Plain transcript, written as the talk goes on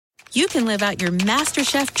you can live out your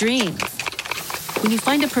MasterChef dreams when you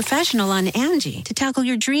find a professional on Angie to tackle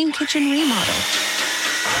your dream kitchen remodel.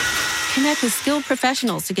 Connect with skilled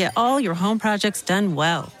professionals to get all your home projects done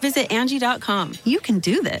well. Visit Angie.com. You can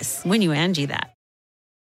do this when you Angie that.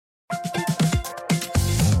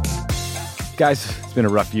 Guys, it's been a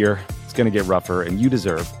rough year. It's going to get rougher, and you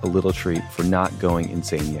deserve a little treat for not going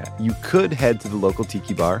insane yet. You could head to the local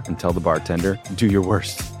tiki bar and tell the bartender, do your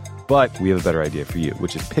worst. But we have a better idea for you,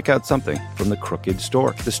 which is pick out something from the Crooked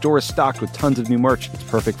store. The store is stocked with tons of new merch. It's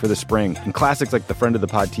perfect for the spring. And classics like the Friend of the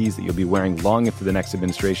Pod tees that you'll be wearing long into the next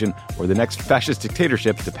administration or the next fascist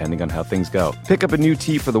dictatorship, depending on how things go. Pick up a new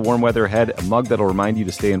tee for the warm weather ahead, a mug that'll remind you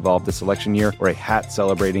to stay involved this election year, or a hat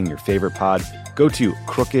celebrating your favorite pod. Go to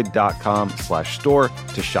crooked.com/store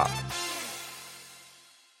to shop.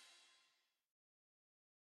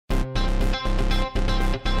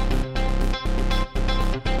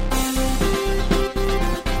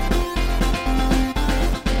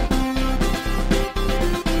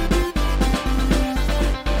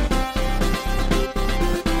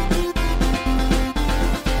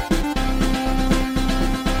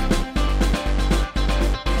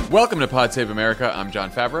 Welcome to Pod Save America. I'm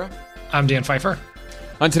John Favreau. I'm Dan Pfeiffer.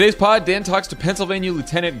 On today's pod, Dan talks to Pennsylvania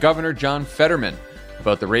Lieutenant Governor John Fetterman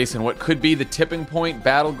about the race and what could be the tipping point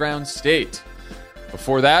battleground state.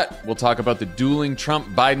 Before that, we'll talk about the dueling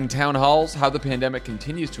Trump-Biden town halls, how the pandemic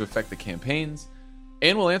continues to affect the campaigns,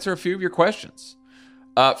 and we'll answer a few of your questions.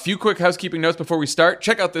 A few quick housekeeping notes before we start.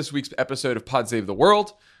 Check out this week's episode of Pod Save the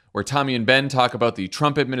World, where Tommy and Ben talk about the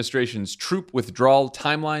Trump administration's troop withdrawal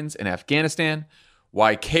timelines in Afghanistan,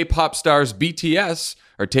 why K-pop stars BTS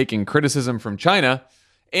are taking criticism from China,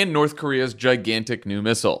 and North Korea's gigantic new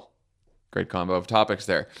missile. Great combo of topics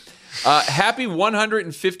there. Happy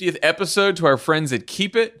 150th episode to our friends at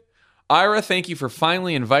Keep It. Ira, thank you for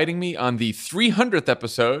finally inviting me on the 300th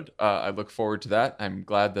episode. I look forward to that. I'm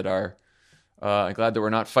glad that we're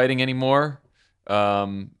not fighting anymore. I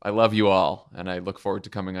love you all, and I look forward to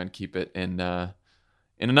coming on Keep It in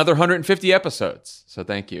another 150 episodes. So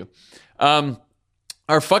thank you.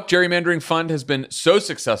 Our Fuck Gerrymandering Fund has been so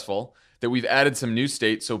successful that we've added some new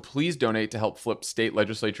states, so please donate to help flip state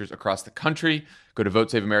legislatures across the country. Go to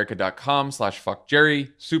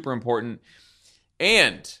votesaveamerica.com/fuckjerry. Super important.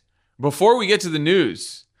 And before we get to the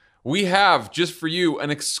news, we have, just for you, an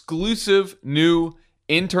exclusive new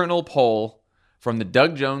internal poll from the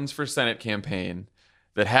Doug Jones for Senate campaign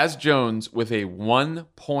that has Jones with a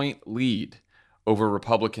 1-point lead over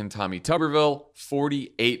Republican Tommy Tuberville,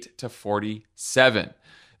 48-47.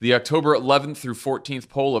 The October 11th through 14th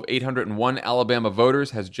poll of 801 Alabama voters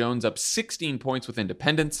has Jones up 16 points with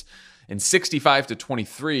independents and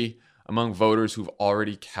 65-23 among voters who've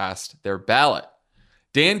already cast their ballot.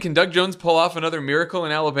 Dan, can Doug Jones pull off another miracle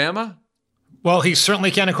in Alabama? Well, he certainly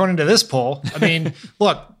can, according to this poll. I mean,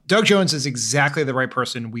 look, Doug Jones is exactly the right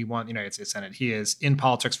person we want in the United States Senate. He is in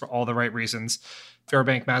politics for all the right reasons.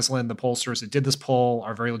 Fairbank Maslin, the pollsters that did this poll,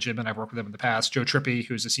 are very legitimate. I've worked with them in the past. Joe Trippi,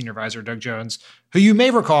 who's the senior advisor of Doug Jones, who you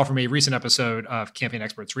may recall from a recent episode of Campaign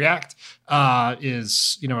Experts React,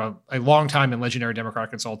 is a longtime and legendary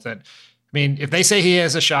Democratic consultant. I mean, if they say he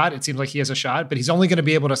has a shot, it seems like he has a shot, but he's only going to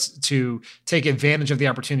be able to take advantage of the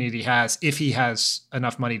opportunity he has if he has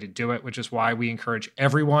enough money to do it, which is why we encourage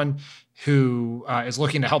everyone who is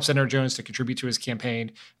looking to help Senator Jones to contribute to his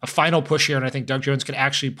campaign a final push here. And I think Doug Jones could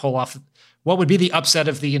actually pull off what would be the upset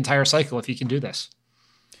of the entire cycle if he can do this.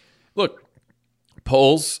 Look,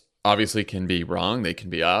 polls obviously can be wrong. They can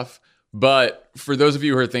be off. But for those of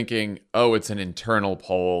you who are thinking, oh, it's an internal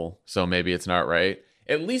poll, so maybe it's not right,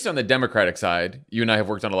 at least on the Democratic side, you and I have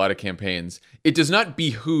worked on a lot of campaigns, it does not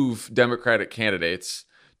behoove Democratic candidates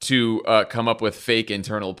to come up with fake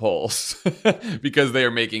internal polls because they are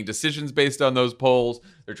making decisions based on those polls.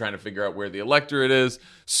 They're trying to figure out where the electorate is.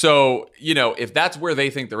 So, if that's where they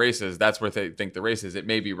think the race is, that's where they think the race is. It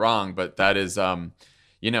may be wrong, but that is,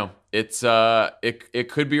 it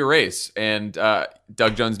could be a race. And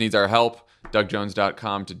Doug Jones needs our help.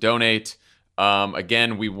 DougJones.com to donate.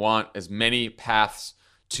 Again, we want as many paths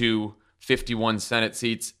to 51 Senate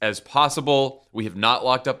seats as possible. We have not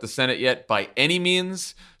locked up the Senate yet by any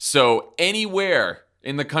means. So anywhere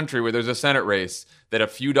in the country where there's a Senate race that a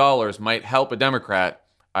few dollars might help a Democrat,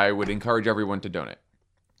 I would encourage everyone to donate.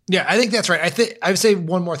 Yeah, I think that's right. I would say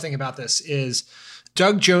one more thing about this is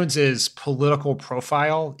Doug Jones's political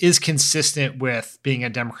profile is consistent with being a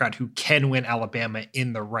Democrat who can win Alabama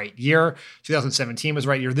in the right year. 2017 was the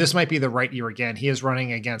right year. This might be the right year again. He is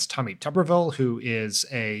running against Tommy Tuberville, who is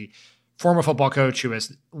a former football coach who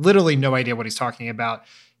has literally no idea what he's talking about.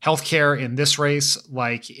 Healthcare in this race,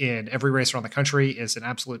 like in every race around the country, is an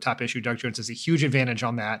absolute top issue. Doug Jones has a huge advantage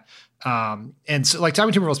on that. And so like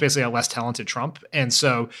Tommy Tuberville is basically a less talented Trump. And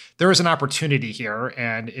so there is an opportunity here.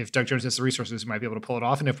 And if Doug Jones has the resources, he might be able to pull it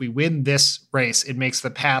off. And if we win this race, it makes the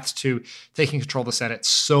path to taking control of the Senate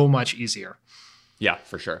so much easier. Yeah,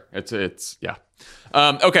 for sure. It's yeah.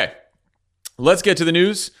 Okay, let's get to the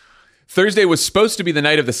news. Thursday was supposed to be the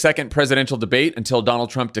night of the second presidential debate until Donald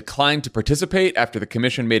Trump declined to participate after the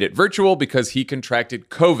commission made it virtual because he contracted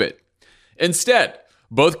COVID. Instead,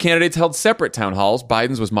 both candidates held separate town halls.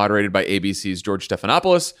 Biden's was moderated by ABC's George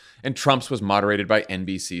Stephanopoulos, and Trump's was moderated by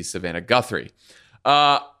NBC's Savannah Guthrie.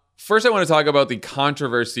 First, I want to talk about the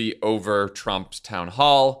controversy over Trump's town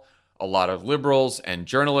hall. A lot of liberals and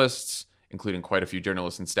journalists, including quite a few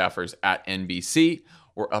journalists and staffers at NBC,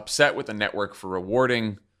 were upset with the network for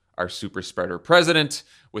rewarding our super spreader president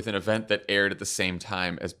with an event that aired at the same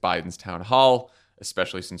time as Biden's town hall,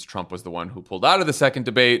 especially since Trump was the one who pulled out of the second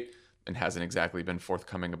debate and hasn't exactly been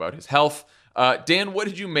forthcoming about his health. Dan, what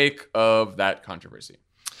did you make of that controversy?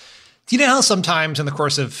 Do you know how sometimes in the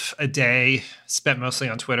course of a day spent mostly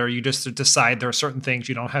on Twitter, you just decide there are certain things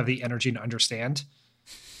you don't have the energy to understand?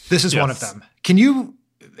 This is one of them. Can you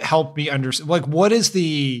help me understand? Like, what's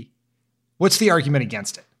the argument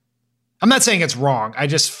against it? I'm not saying it's wrong. I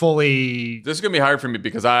just fully... This is going to be hard for me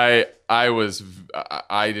because I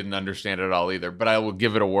didn't understand it at all either, but I will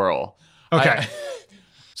give it a whirl. Okay.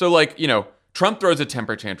 So like, Trump throws a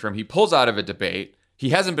temper tantrum. He pulls out of a debate.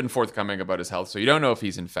 He hasn't been forthcoming about his health, so you don't know if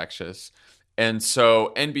he's infectious. And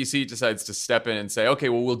so NBC decides to step in and say, okay,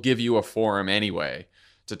 well, we'll give you a forum anyway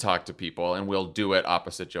to talk to people, and we'll do it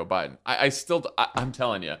opposite Joe Biden. I'm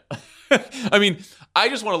telling you. I mean, I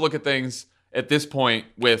just want to look at things at this point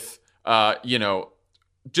with...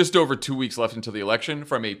 just over 2 weeks left until the election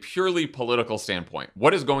from a purely political standpoint.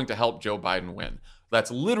 What is going to help Joe Biden win? That's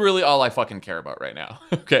literally all I fucking care about right now.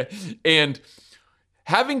 Okay. And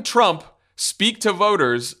having Trump speak to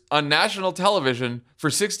voters on national television for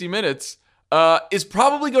 60 minutes is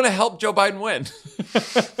probably going to help Joe Biden win.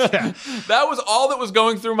 Yeah. That was all that was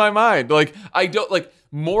going through my mind. Like,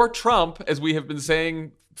 more Trump, as we have been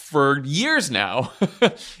saying for years now,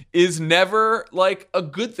 is never like a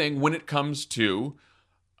good thing when it comes to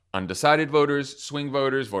undecided voters, swing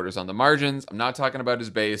voters, voters on the margins. I'm not talking about his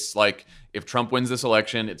base. Like, if Trump wins this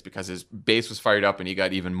election, it's because his base was fired up and he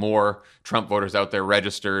got even more Trump voters out there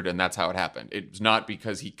registered, and that's how it happened. It's not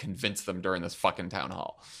because he convinced them during this fucking town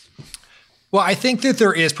hall. Well, I think that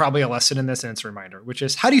there is probably a lesson in this, and it's a reminder, which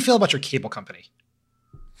is, how do you feel about your cable company?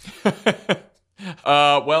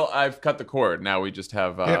 Well, I've cut the cord. Now we just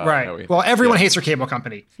have... right. Well, everyone hates their cable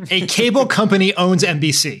company. A cable company owns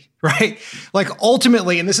NBC, right? Like,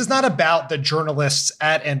 ultimately, and this is not about the journalists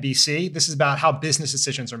at NBC. This is about how business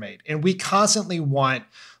decisions are made. And we constantly want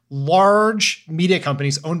large media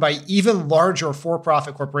companies owned by even larger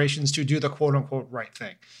for-profit corporations to do the quote-unquote right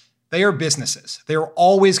thing. They are businesses. They are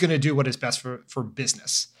always going to do what is best for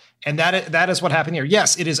business. And that is what happened here.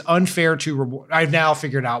 Yes, it is unfair to reward. I've now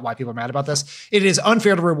figured out why people are mad about this. It is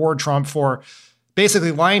unfair to reward Trump for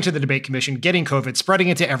basically lying to the debate commission, getting COVID, spreading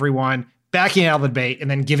it to everyone, backing out of the debate,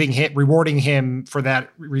 and then rewarding him for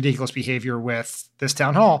that ridiculous behavior with this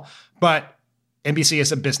town hall. But NBC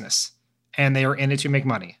is a business, and they are in it to make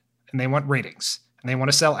money, and they want ratings, and they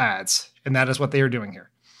want to sell ads, and that is what they are doing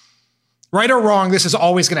here. Right or wrong, this is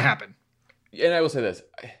always going to happen. And I will say this.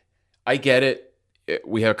 I get it.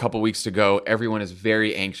 We have a couple weeks to go. Everyone is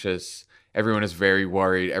very anxious. Everyone is very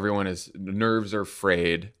worried. Nerves are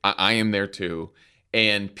frayed. I am there too.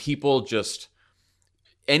 And people just,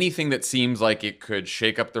 anything that seems like it could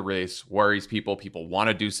shake up the race worries people. People want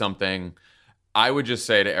to do something. I would just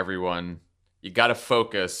say to everyone, you got to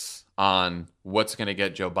focus on what's going to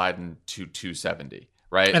get Joe Biden to 270,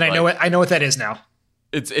 right? And I know what that is now.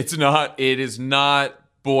 It is not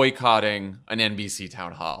boycotting an NBC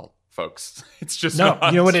town hall, folks. It's just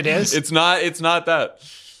not. You know what it is? It's not that.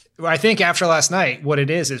 I think after last night, what it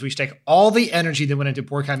is we should take all the energy that went into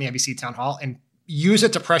boycotting the NBC town hall and use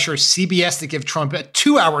it to pressure CBS to give Trump a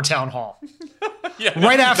 2-hour town hall.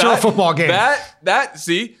 Right after a football game.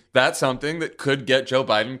 That's something that could get Joe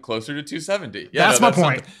Biden closer to 270. That's my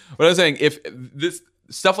point. What I was saying, if this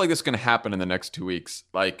stuff like this is going to happen in the next 2 weeks,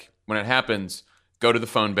 like when it happens, go to the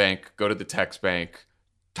phone bank, go to the text bank,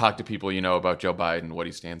 talk to people you know about Joe Biden, what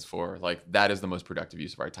he stands for. Like, that is the most productive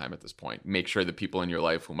use of our time at this point. Make sure the people in your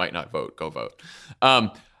life who might not vote, go vote.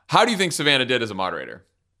 How do you think Savannah did as a moderator?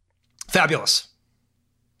 Fabulous.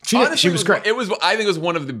 She was great. I think it was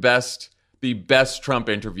one of the best Trump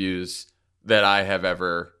interviews that I have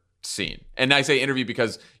ever seen. And I say interview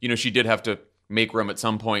because, she did have to make room at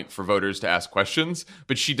some point for voters to ask questions.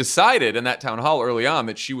 But she decided in that town hall early on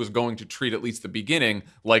that she was going to treat at least the beginning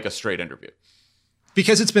like a straight interview.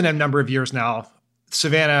 Because it's been a number of years now,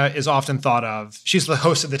 Savannah is often thought of, she's the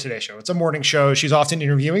host of the Today Show. It's a morning show. She's often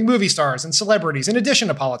interviewing movie stars and celebrities in addition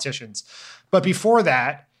to politicians. But before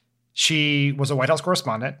that, she was a White House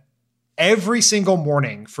correspondent. Every single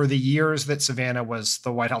morning for the years that Savannah was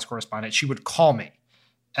the White House correspondent, she would call me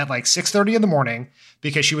at like 6:30 in the morning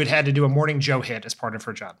because she would had to do a morning Joe hit as part of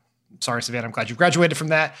her job. Sorry, Savannah, I'm glad you graduated from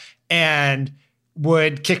that. And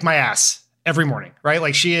would kick my ass every morning, right?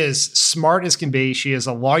 Like, she is smart as can be. She is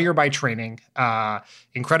a lawyer by training,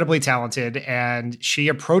 incredibly talented. And she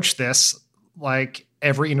approached this like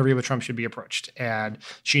every interview with Trump should be approached. And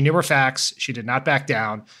she knew her facts. She did not back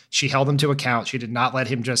down. She held him to account. She did not let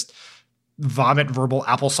him just vomit verbal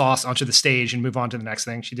applesauce onto the stage and move on to the next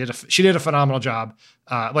thing. She did a phenomenal job.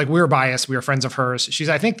 Like, we were biased. We were friends of hers. She's,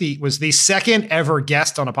 I think, was the second ever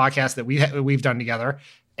guest on a podcast that we've done together.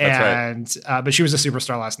 That's right. But she was a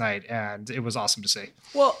superstar last night, and it was awesome to see.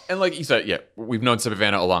 Well, and like you said, yeah, we've known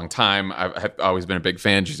Savannah a long time. I've always been a big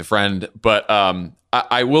fan. She's a friend. But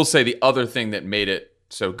I will say the other thing that made it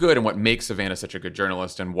so good and what makes Savannah such a good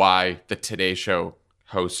journalist and why the Today Show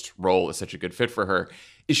host role is such a good fit for her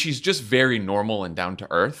is she's just very normal and down to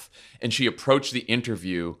earth. And she approached the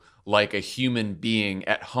interview like a human being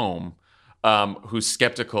at home who's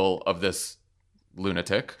skeptical of this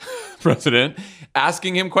lunatic president,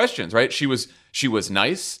 asking him questions, right? She was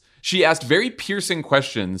nice. She asked very piercing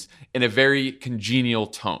questions in a very congenial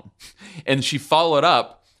tone. And she followed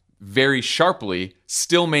up very sharply,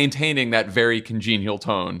 still maintaining that very congenial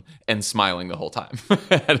tone and smiling the whole time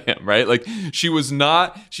at him, right? Like, she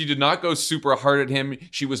did not go super hard at him.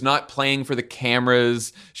 She was not playing for the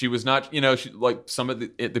cameras. She was not, like some of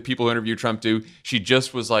the people who interview Trump do. She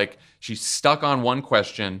just was like, she stuck on one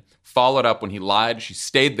question, followed up when he lied. She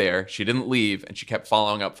stayed there. She didn't leave. And she kept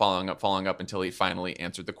following up until he finally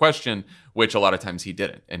answered the question, which a lot of times he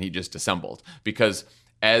didn't. And he just dissembled. Because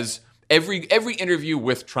as every interview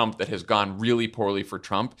with Trump that has gone really poorly for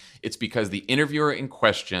Trump, it's because the interviewer in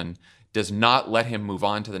question does not let him move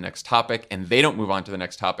on to the next topic, and they don't move on to the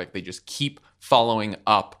next topic. They just keep following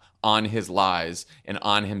up on his lies and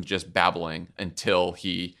on him just babbling until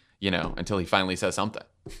he finally says something.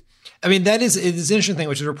 I mean, it's an interesting thing,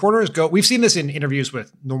 which is reporters go, we've seen this in interviews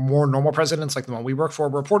with more normal presidents, like the one we work for.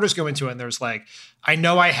 Reporters go into it and there's like, I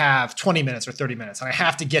know I have 20 minutes or 30 minutes and I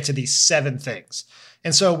have to get to these 7 things.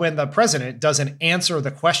 And so when the president doesn't answer the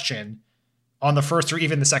question on the first or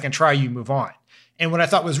even the second try, you move on. And what I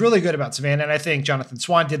thought was really good about Savannah, and I think Jonathan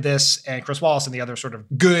Swan did this and Chris Wallace and the other sort of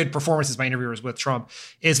good performances by interviewers with Trump,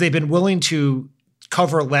 is they've been willing to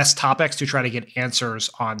cover less topics to try to get answers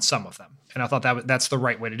on some of them. And I thought that's the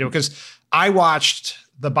right way to do it, because I watched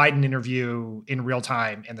the Biden interview in real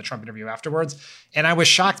time and the Trump interview afterwards, and I was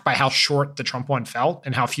shocked by how short the Trump one felt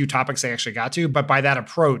and how few topics they actually got to. But by that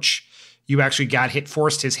approach, you actually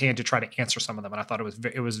forced his hand to try to answer some of them. And I thought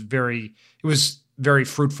it was very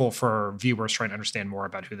fruitful for viewers trying to understand more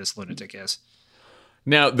about who this lunatic is.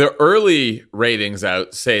 Now, the early ratings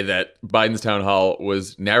out say that Biden's town hall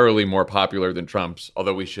was narrowly more popular than Trump's,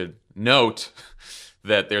 although we should note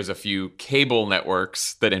that there's a few cable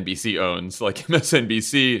networks that NBC owns, like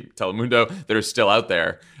MSNBC, Telemundo, that are still out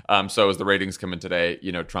there. So as the ratings come in today,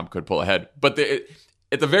 Trump could pull ahead. But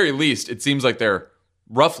at the very least, it seems like they're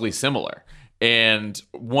roughly similar. And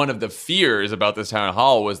one of the fears about this town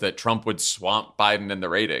hall was that Trump would swamp Biden in the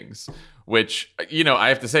ratings, which, I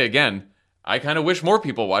have to say again, I kind of wish more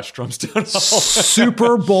people watched Trump's town hall.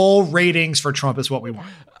 Super Bowl ratings for Trump is what we want.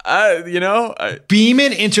 Beam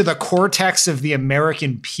it into the cortex of the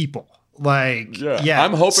American people. Yeah.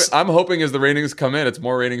 I'm hoping as the ratings come in, it's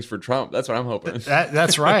more ratings for Trump. That's what I'm hoping.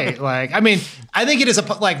 That's right. I think it is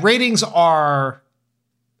ratings are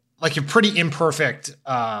like a pretty imperfect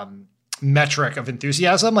metric of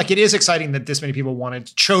enthusiasm. Like, it is exciting that this many people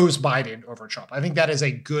chose Biden over Trump. I think that is a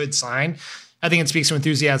good sign. I think it speaks to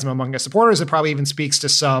enthusiasm among his supporters. It probably even speaks to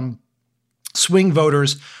some swing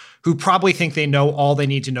voters who probably think they know all they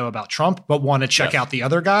need to know about Trump, but want to check out the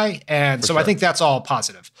other guy. And so I think that's all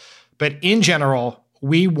positive. But in general,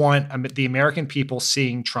 we want the American people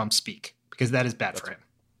seeing Trump speak, because that is bad for him.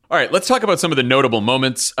 All right, let's talk about some of the notable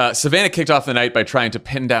moments. Savannah kicked off the night by trying to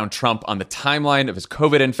pin down Trump on the timeline of his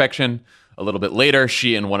COVID infection. A little bit later,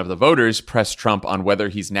 she and one of the voters pressed Trump on whether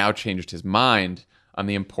he's now changed his mind on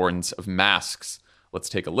the importance of masks. Let's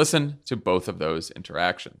take a listen to both of those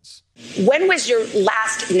interactions. When was your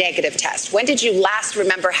last negative test? When did you last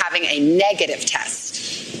remember having a negative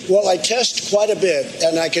test? Well, I test quite a bit,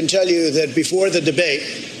 and I can tell you that before the debate,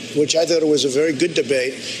 which I thought was a very good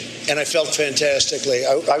debate, and I felt fantastically.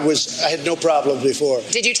 I had no problem before.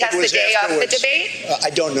 Did you test the day of the debate? I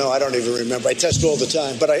don't know. I don't even remember. I test all the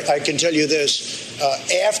time. But I can tell you this.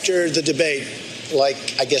 After the debate, like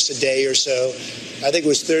I guess a day or so, I think it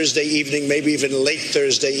was Thursday evening, maybe even late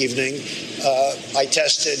Thursday evening, I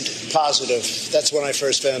tested positive. That's when I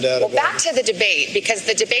first found out about it. Back to the debate, because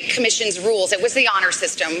the debate commission's rules, it was the honor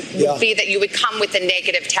system, would be that you would come with a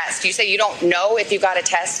negative test. You say you don't know if you got a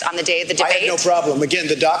test on the day of the debate? I had no problem. Again,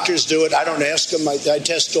 the doctors do it. I don't ask them. I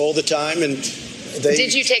test all the time, and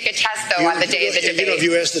did you take a test, though, on the day of the debate? You know, if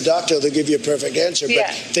you ask the doctor, they'll give you a perfect answer.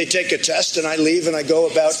 But they take a test, and I leave, and I go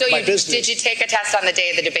about my business. Did you take a test on the day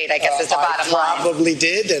of the debate, I guess, is the bottom line? I probably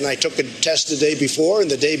did, and I took a test the day before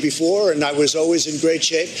and the day before, and I was always in great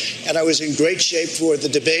shape. And I was in great shape for the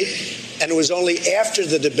debate. And it was only after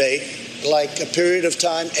the debate, like a period of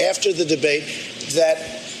time after the debate,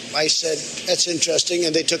 that I said, that's interesting,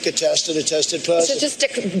 and they took a test, and it tested positive. So just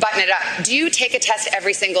to button it up, do you take a test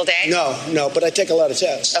every single day? No, but I take a lot of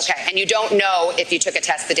tests. Okay, and you don't know if you took a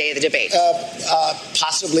test the day of the debate?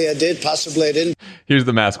 Possibly I did, possibly I didn't. Here's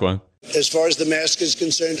the mask one. As far as the mask is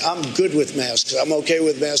concerned, I'm good with masks. I'm okay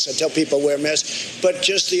with masks. I tell people wear masks. But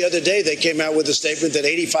just the other day, they came out with a statement that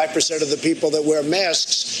 85% of the people that wear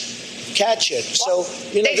masks catch it. So,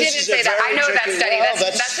 you know, they this didn't is say that. I know that study.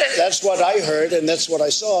 Well, that's what I heard, and that's what I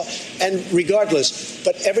saw. And regardless,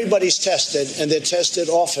 but everybody's tested, and they're tested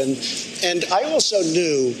often. And I also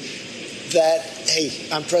knew that, hey,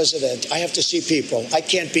 I'm president. I have to see people. I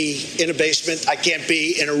can't be in a basement. I can't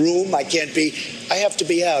be in a room. I have to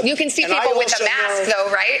be out. You can see people with a mask,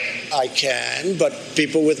 though, right? I can, but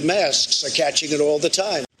people with masks are catching it all the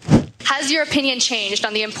time. Has your opinion changed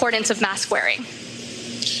on the importance of mask wearing?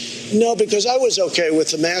 No, because I was okay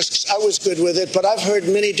with the masks. I was good with it, but I've heard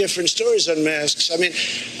many different stories on masks. I mean,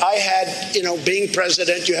 I had, being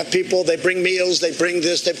president, you have people, they bring meals, they bring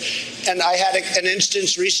this, and I had an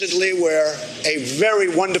instance recently where a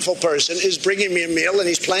very wonderful person is bringing me a meal, and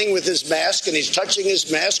he's playing with his mask, and he's touching his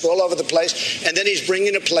mask all over the place, and then he's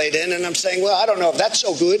bringing a plate in, and I'm saying, well, I don't know if that's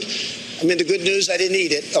so good. I mean, the good news, I didn't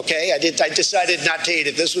eat it, okay? I decided not to eat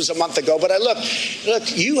it. This was a month ago. But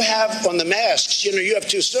look, you have on the masks, you have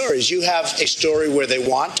two stories. You have a story where they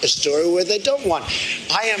want, a story where they don't want.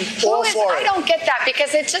 I am all for it. I don't get that,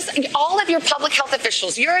 because it's just all of your public health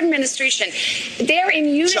officials, your administration, they're in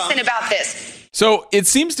unison about this. So it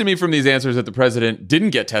seems to me from these answers that the president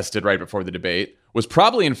didn't get tested right before the debate, was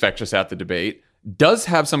probably infectious at the debate, does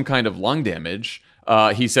have some kind of lung damage.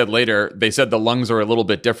 He said later, they said the lungs are a little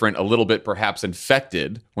bit different, a little bit perhaps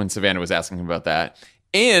infected, when Savannah was asking him about that.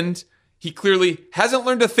 And he clearly hasn't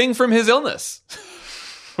learned a thing from his illness.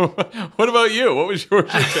 What about you? What was your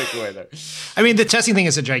takeaway there? I mean, the testing thing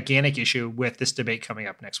is a gigantic issue with this debate coming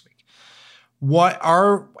up next week.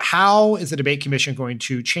 How is the debate commission going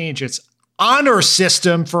to change its honor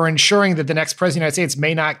system for ensuring that the next president of the United States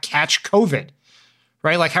may not catch COVID?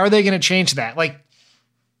 Right? Like, how are they going to change that? Like,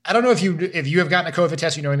 I don't know if you have gotten a COVID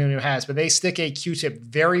test, you know anyone who has, but they stick a Q-tip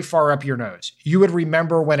very far up your nose. You would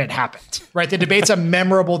remember when it happened, right? The debate's a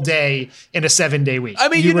memorable day in a 7-day week. I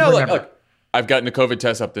mean, look, I've gotten a COVID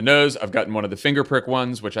test up the nose. I've gotten one of the finger prick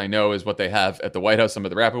ones, which I know is what they have at the White House, some of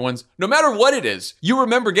the rapid ones. No matter what it is, you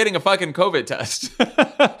remember getting a fucking COVID test.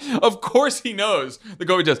 Of course he knows the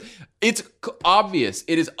COVID test. It's obvious.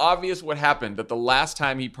 It is obvious what happened, that the last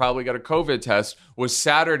time he probably got a COVID test was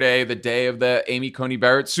Saturday, the day of the Amy Coney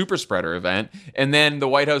Barrett super spreader event. And then the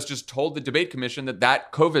White House just told the debate commission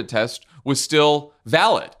that COVID test was still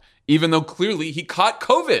valid, even though clearly he caught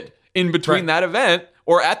COVID in between that event,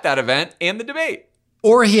 or at that event, and the debate.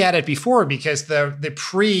 Or he had it before, because the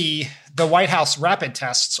White House rapid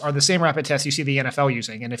tests are the same rapid tests you see the NFL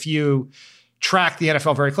using. And if you track the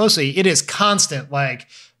NFL very closely, it is constant. Like,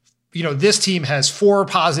 this team has 4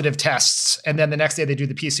 positive tests, and then the next day they do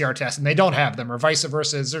the PCR test and they don't have them, or vice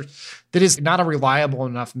versa. That is not a reliable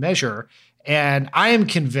enough measure. And I am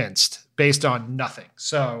convinced, based on nothing.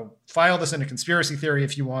 So file this in a conspiracy theory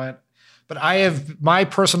if you want. But my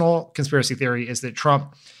personal conspiracy theory is that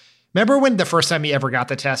Trump, remember when the first time he ever got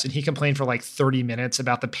the test and he complained for like 30 minutes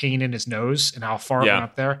about the pain in his nose and how far it went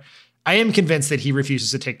up there? I am convinced that he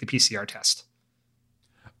refuses to take the PCR test.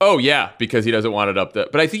 Oh, yeah, because he doesn't want it up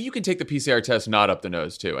but I think you can take the PCR test not up the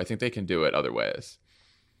nose, too. I think they can do it other ways.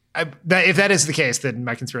 If that is the case, then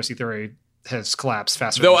my conspiracy theory has collapsed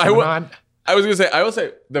faster than I was going to say, I will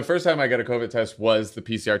say, the first time I got a COVID test was the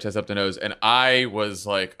PCR test up the nose, and I was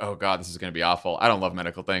like, oh God, this is going to be awful. I don't love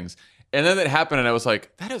medical things. And then it happened, and I was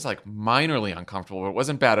like, that is like minorly uncomfortable, but it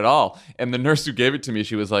wasn't bad at all. And the nurse who gave it to me,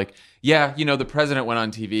 she was like, yeah, the president went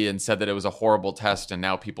on TV and said that it was a horrible test, and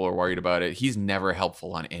now people are worried about it. He's never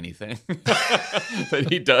helpful on anything that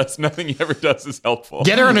he does. Nothing he ever does is helpful.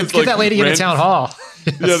 Get that lady into town hall.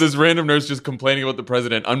 Yeah, this random nurse just complaining about the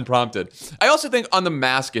president unprompted. I also think on the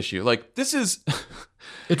mask issue, like this is...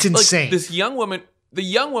 It's insane. Like, this young woman... The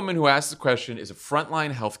young woman who asked the question is a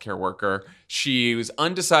frontline healthcare worker. She was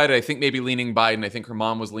undecided, I think maybe leaning Biden. I think her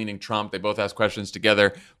mom was leaning Trump. They both asked questions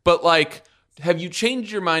together. But like, have you changed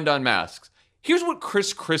your mind on masks? Here's what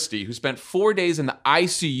Chris Christie, who spent 4 days in the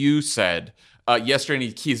ICU, said yesterday,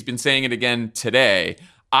 and he's been saying it again today.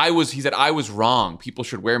 He said, I was wrong. People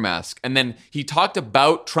should wear masks. And then he talked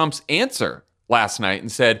about Trump's answer last night and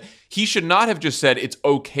said he should not have just said it's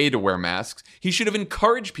okay to wear masks. He should have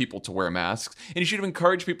encouraged people to wear masks, and he should have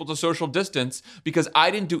encouraged people to social distance, because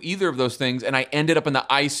I didn't do either of those things, and I ended up in the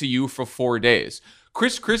ICU for 4 days.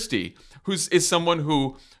 Chris Christie, is someone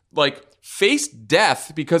who like faced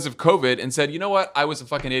death because of COVID and said, you know what, I was a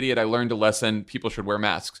fucking idiot. I learned a lesson. People should wear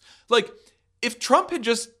masks. Like, if Trump had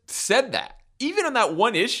just said that, even on that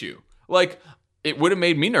one issue, like, it would have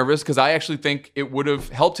made me nervous, because I actually think it would have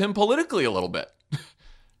helped him politically a little bit.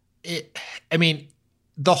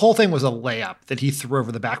 The whole thing was a layup that he threw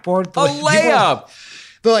over the backboard. Layup!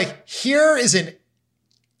 They're like, here is an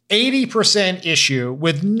 80% issue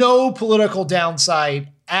with no political downside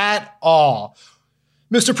at all.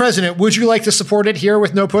 Mr. President, would you like to support it here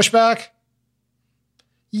with no pushback?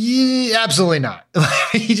 Yeah, absolutely not.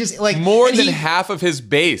 He just like more than half of his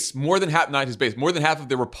base, more than half of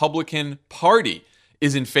the Republican Party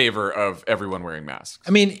is in favor of everyone wearing masks.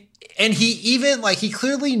 I mean, and he even he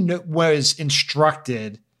clearly was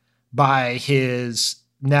instructed by his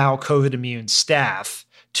now COVID immune staff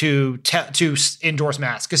to endorse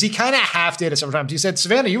masks, because he kind of half did it several times. He said,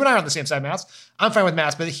 Savannah, you and I are on the same side of masks. I'm fine with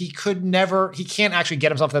masks, but he can't actually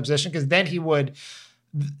get himself in that position, because then he would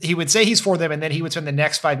say he's for them, and then he would spend the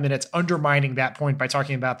next 5 minutes undermining that point by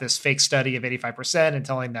talking about this fake study of 85% and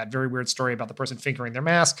telling that very weird story about the person fingering their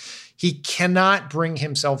mask. He cannot bring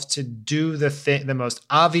himself to do the most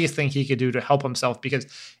obvious thing he could do to help himself, because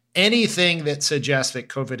anything that suggests that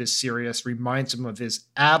COVID is serious reminds him of his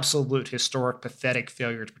absolute historic, pathetic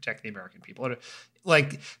failure to protect the American people.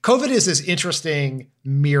 Like, COVID is this interesting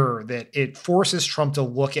mirror that it forces Trump to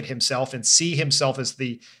look at himself and see himself as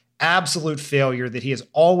the absolute failure that he has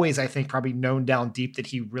always, I think, probably known down deep that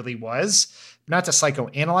he really was. Not to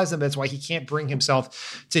psychoanalyze him, but that's why he can't bring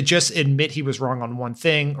himself to just admit he was wrong on one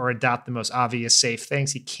thing or adopt the most obvious, safe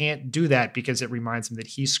things. He can't do that because it reminds him that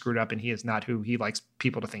he's screwed up and he is not who he likes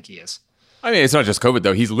people to think he is. I mean, it's not just COVID,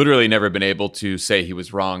 though. He's literally never been able to say he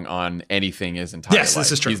was wrong on anything his entire life. Yes,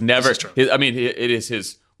 this is true. He's never. It is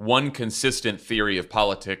his one consistent theory of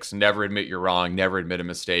politics: never admit you're wrong, never admit a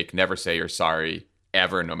mistake, never say you're sorry,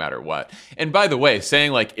 ever, no matter what. And by the way,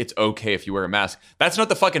 saying like it's okay if you wear a mask, that's not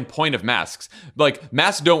the fucking point of masks. Like,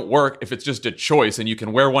 masks don't work if it's just a choice and you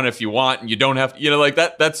can wear one if you want and you don't have to, like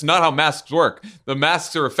that. That's not how masks work. The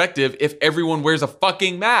masks are effective if everyone wears a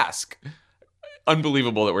fucking mask.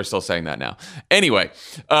 Unbelievable that we're still saying that now. Anyway,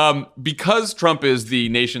 because Trump is the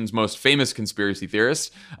nation's most famous conspiracy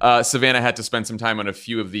theorist, Savannah had to spend some time on a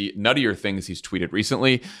few of the nuttier things he's tweeted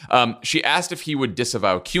recently. She asked if he would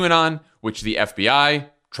disavow QAnon, which the FBI,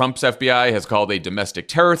 Trump's FBI, has called a domestic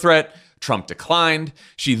terror threat. Trump declined.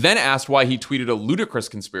 She then asked why he tweeted a ludicrous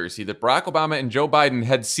conspiracy that Barack Obama and Joe Biden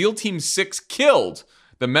had SEAL Team 6 killed,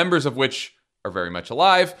 the members of which are very much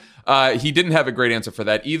alive. He didn't have a great answer for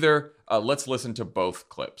that either. Let's listen to both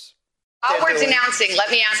clips. While we're denouncing,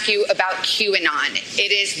 let me ask you about QAnon.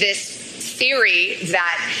 It is this theory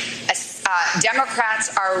that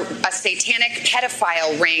Democrats are a satanic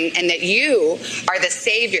pedophile ring and that you are the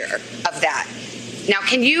savior of that. Now,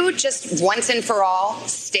 can you just once and for all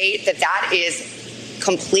state that that is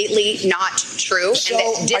completely not true, and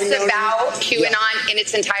that disavow QAnon in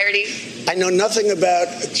its entirety? I know nothing about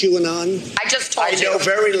QAnon. I just told you. I know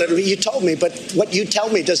very little. You told me, but what you tell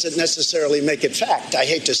me doesn't necessarily make it fact. I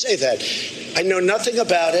hate to say that. I know nothing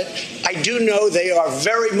about it. I do know they are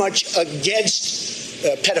very much against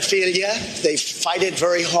pedophilia. They fight it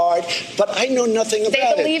very hard, but I know nothing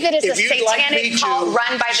about it. They believe it is a satanic cult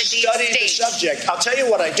run by the deep state. state. The subject. I'll tell you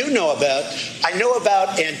what I do know about. I know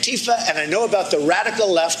about Antifa, and I know about the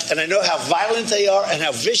radical left, and I know how violent they are and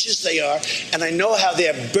how vicious they are, and I know how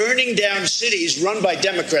they're burning down cities run by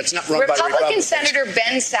Democrats, not run by Republicans. Republican Senator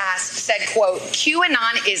Ben Sasse said, quote,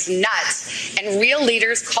 QAnon is nuts, and real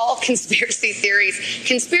leaders call conspiracy theories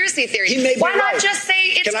conspiracy theories. He may be Why right. not just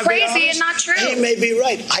say it's I be crazy honest? and not true. He may be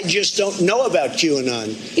right. I just don't know about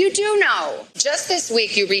QAnon. You do know. Just this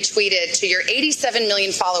week, you retweeted to your 87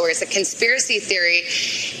 million followers a conspiracy theory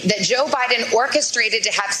that Joe Biden orchestrated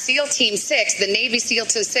to have SEAL Team 6, the Navy SEAL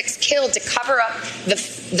Team 6, killed to cover up the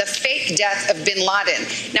fake death of bin Laden.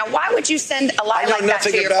 Now, why would you send a lie like that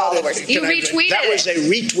to your followers? You retweeted That was it. a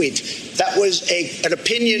retweet. That was an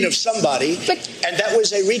opinion of somebody, and that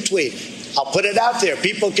was a retweet. I'll put it out there.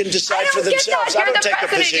 People can decide for themselves. You're I don't the take a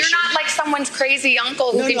president. position. You're not like someone's crazy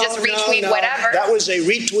uncle who can just retweet whatever. That was a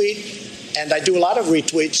retweet, and I do a lot of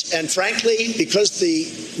retweets. And frankly, because the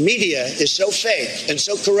media is so fake and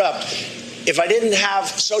so corrupt, if I didn't have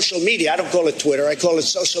social media, I don't call it Twitter, I call it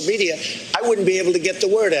social media, I wouldn't be able to get the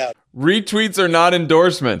word out. Retweets are not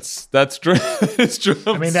endorsements. That's true. It's true.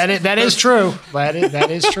 I mean, that is true. That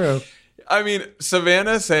is true. I mean,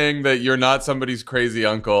 Savannah saying that you're not somebody's crazy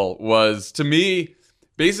uncle was, to me,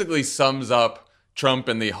 basically sums up Trump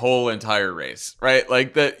and the whole entire race, right?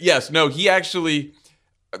 Like that, yes, no, he actually,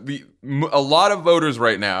 a lot of voters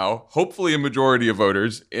right now, hopefully a majority of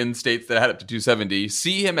voters in states that had up to 270,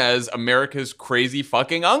 see him as America's crazy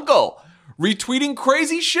fucking uncle, retweeting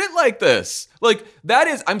crazy shit like this. Like, that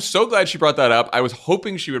is, I'm so glad she brought that up. I was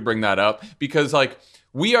hoping she would bring that up because, like,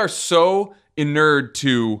 we are so inured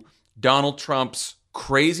to Donald Trump's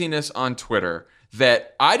craziness on Twitter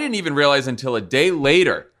that I didn't even realize until a day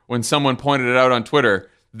later when someone pointed it out on Twitter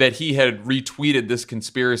that he had retweeted this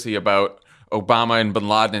conspiracy about Obama and bin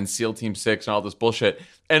Laden and SEAL Team 6 and all this bullshit.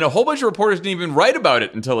 And a whole bunch of reporters didn't even write about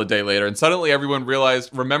it until a day later. And suddenly everyone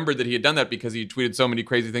remembered that he had done that because he tweeted so many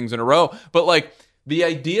crazy things in a row. But like the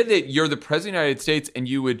idea that you're the president of the United States and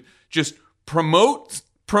you would just promote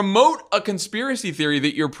a conspiracy theory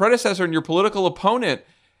that your predecessor and your political opponent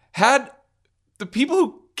had the people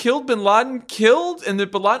who killed bin Laden killed, and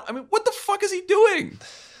that bin Laden, I mean, what the fuck is he doing?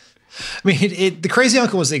 I mean, the crazy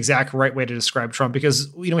uncle was the exact right way to describe Trump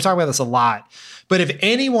because, we talk about this a lot, but if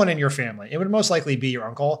anyone in your family, it would most likely be your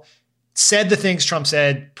uncle, said the things Trump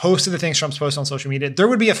said, posted the things Trump's posted on social media, there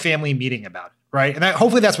would be a family meeting about it, right? And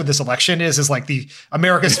hopefully that's what this election is like the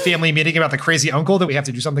America's family meeting about the crazy uncle that we have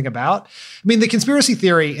to do something about. I mean, the conspiracy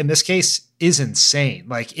theory in this case is insane.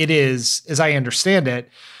 Like it is, as I understand it,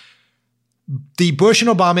 the Bush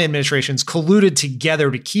and Obama administrations colluded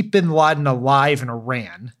together to keep bin Laden alive in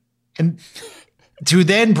Iran and to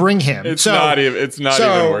then bring him. It's not even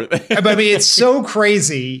worth it. But I mean, it's so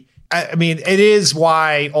crazy. I mean, it is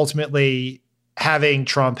why ultimately having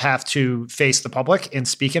Trump have to face the public and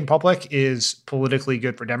speak in public is politically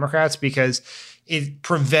good for Democrats because it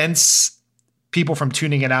prevents people from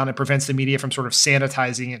tuning it out. It prevents the media from sort of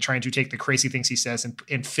sanitizing it, trying to take the crazy things he says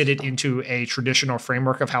and fit it into a traditional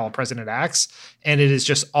framework of how a president acts. And it is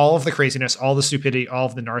just all of the craziness, all the stupidity, all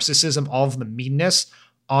of the narcissism, all of the meanness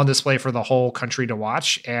on display for the whole country to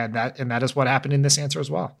watch. And that is what happened in this answer as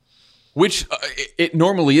well. Which it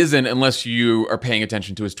normally isn't unless you are paying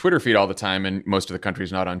attention to his Twitter feed all the time. And most of the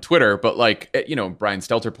country's not on Twitter. But like, Brian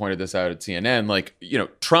Stelter pointed this out at CNN, like,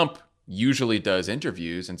 Trump usually does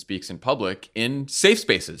interviews and speaks in public in safe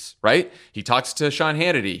spaces, right? He talks to Sean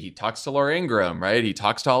Hannity. He talks to Laura Ingraham, right? He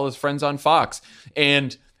talks to all his friends on Fox.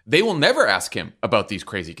 And they will never ask him about these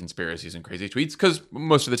crazy conspiracies and crazy tweets because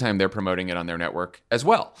most of the time they're promoting it on their network as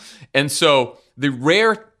well. And so the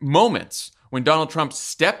rare moments when Donald Trump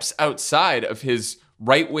steps outside of his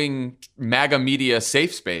right-wing MAGA media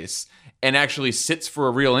safe space and actually sits for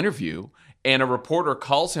a real interview and a reporter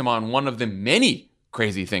calls him on one of the many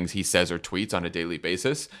crazy things he says or tweets on a daily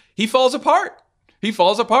basis, he falls apart.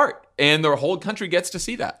 And the whole country gets to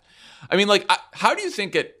see that. I mean, like, how do you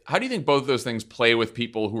think both of those things play with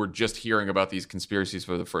people who are just hearing about these conspiracies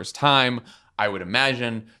for the first time? I would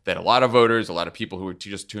imagine that a lot of voters, a lot of people who are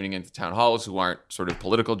just tuning into town halls who aren't sort of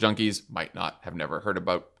political junkies might not have never heard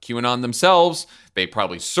about QAnon themselves. They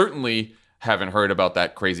probably certainly haven't heard about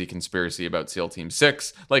that crazy conspiracy about SEAL Team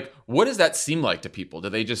 6. Like, what does that seem like to people? Do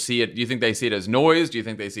they just see it? Do you think they see it as noise? Do you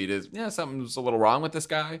think they see it as, something's a little wrong with this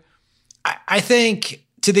guy? I think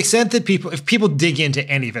to the extent that if people dig into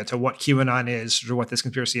any of it, to what QAnon is or what this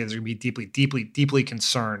conspiracy is, they're going to be deeply, deeply, deeply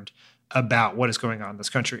concerned about what is going on in this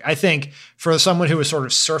country. I think for someone who was sort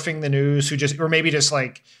of surfing the news,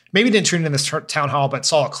 maybe didn't tune in this town hall, but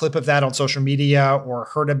saw a clip of that on social media or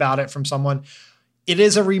heard about it from someone, it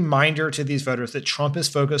is a reminder to these voters that Trump is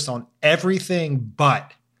focused on everything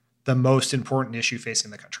but the most important issue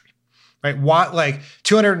facing the country, right? What, like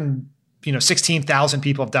 200 16,000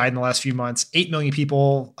 people have died in the last few months. 8 million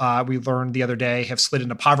people, we learned the other day, have slid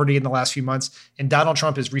into poverty in the last few months. And Donald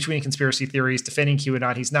Trump is retweeting conspiracy theories, defending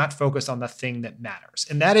QAnon. He's not focused on the thing that matters.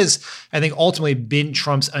 And that is, I think, ultimately been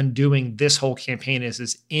Trump's undoing this whole campaign, is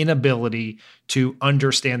his inability to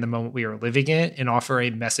understand the moment we are living in and offer a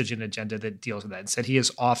message and agenda that deals with that. Instead, he is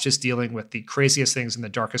off just dealing with the craziest things in the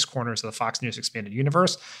darkest corners of the Fox News expanded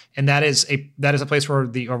universe. And that is a place where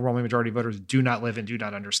the overwhelming majority of voters do not live and do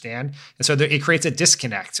not understand. And so it creates a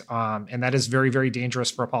disconnect. And that is very, very dangerous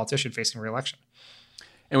for a politician facing re-election.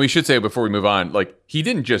 And we should say before we move on, like, he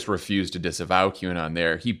didn't just refuse to disavow QAnon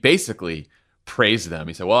there. He basically praised them.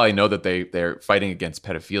 He said, well, I know that they're fighting against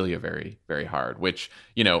pedophilia very, very hard, which,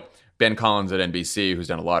 Ben Collins at NBC, who's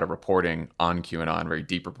done a lot of reporting on QAnon, very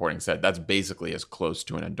deep reporting, said that's basically as close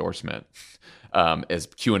to an endorsement as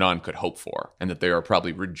QAnon could hope for, and that they are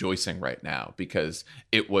probably rejoicing right now because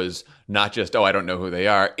it was not just, I don't know who they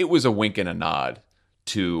are. It was a wink and a nod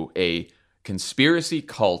to a conspiracy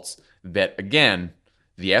cult that, again,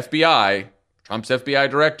 the FBI, Trump's FBI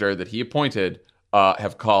director that he appointed,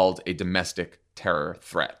 have called a domestic terror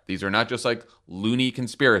threat. These are not just like loony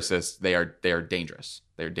conspiracists. They are dangerous.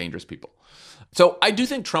 They're dangerous people. So I do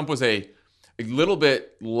think Trump was a little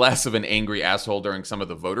bit less of an angry asshole during some of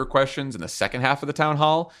the voter questions in the second half of the town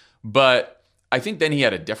hall. But I think then he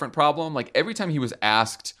had a different problem. Like, every time he was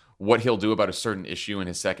asked what he'll do about a certain issue in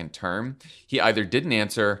his second term, he either didn't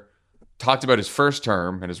answer, talked about his first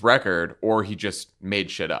term and his record, or he just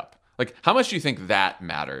made shit up. Like, how much do you think that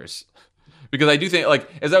matters? Because I do think, like,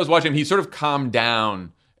 as I was watching him, he sort of calmed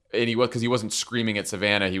down, and because he wasn't screaming at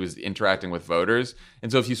Savannah, he was interacting with voters.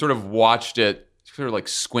 And so if you sort of watched it, sort of like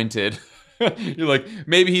squinted, you're like,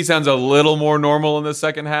 maybe he sounds a little more normal in the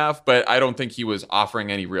second half, but I don't think he was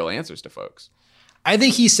offering any real answers to folks. I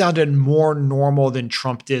think he sounded more normal than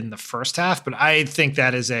Trump did in the first half, but I think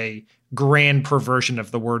that is a grand perversion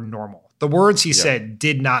of the word normal. The words he said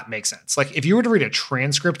did not make sense. Like, if you were to read a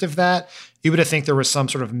transcript of that, you would think there was some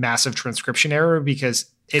sort of massive transcription error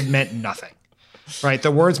because it meant nothing, right?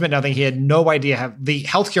 The words meant nothing. He had no idea how the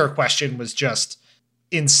healthcare question was just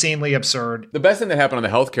insanely absurd. The best thing that happened on the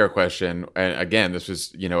healthcare question, and again, this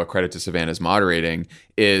was, a credit to Savannah's moderating,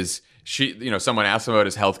 is someone asked him about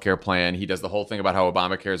his healthcare plan. He does the whole thing about how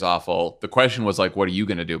Obamacare is awful. The question was like, what are you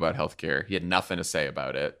going to do about healthcare? He had nothing to say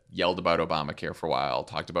about it, yelled about Obamacare for a while,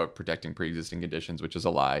 talked about protecting pre-existing conditions, which is a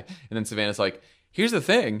lie. And then Savannah's like, here's the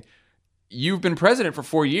thing. You've been president for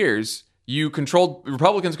 4 years.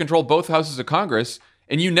 Republicans controlled both houses of Congress,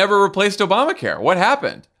 and you never replaced Obamacare. What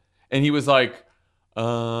happened? And he was like,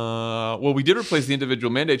 well, we did replace the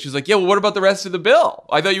individual mandate. She's like, yeah, well, what about the rest of the bill?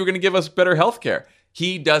 I thought you were going to give us better healthcare.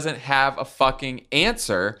 He doesn't have a fucking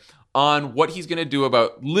answer on what he's going to do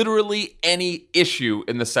about literally any issue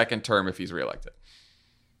in the second term if he's reelected.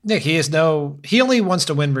 Nick, he only wants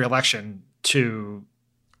to win reelection to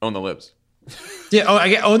own the libs.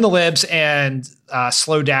 Own the libs and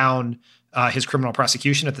slow down his criminal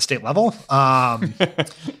prosecution at the state level. I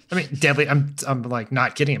mean, deadly. I'm like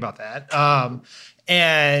not kidding about that.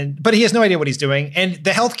 But he has no idea what he's doing. And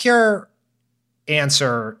the healthcare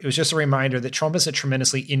answer, it was just a reminder that Trump is a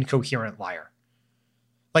tremendously incoherent liar.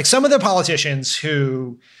 Like, some of the politicians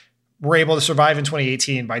who were able to survive in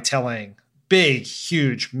 2018 by telling big,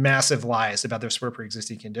 huge, massive lies about their support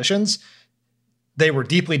pre-existing conditions, they were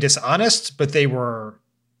deeply dishonest, but they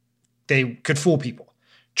could fool people.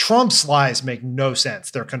 Trump's lies make no sense.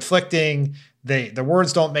 They're conflicting. The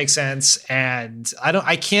words don't make sense. And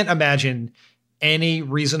I can't imagine any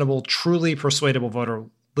reasonable, truly persuadable voter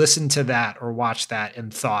listened to that or watched that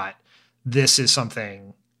and thought this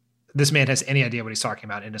man has any idea what he's talking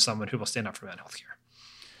about, and is someone who will stand up for men healthcare.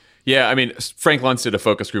 Yeah, I mean, Frank Luntz did a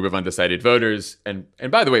focus group of undecided voters. And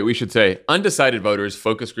by the way, we should say undecided voters,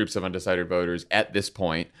 focus groups of undecided voters at this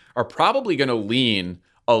point are probably going to lean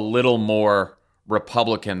a little more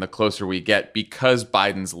Republican the closer we get, because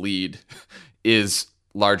Biden's lead is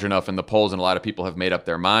large enough in the polls and a lot of people have made up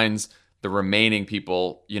their minds. The remaining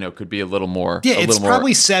people, could be a little more. Yeah, it's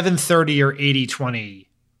probably 730 or 80-20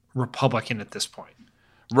 Republican at this point.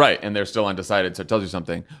 Right, and they're still undecided, so it tells you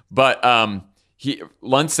something. But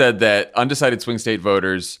Luntz said that undecided swing state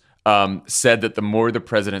voters said that the more the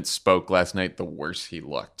president spoke last night, the worse he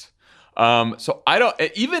looked. So I don't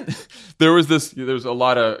even there was a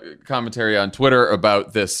lot of commentary on Twitter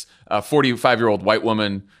about this 45-year-old white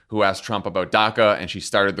woman who asked Trump about DACA, and she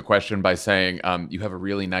started the question by saying, you have a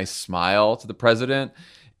really nice smile to the president.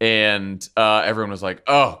 And everyone was like,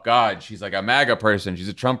 oh, God, she's like a MAGA person. She's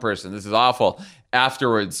a Trump person. This is awful.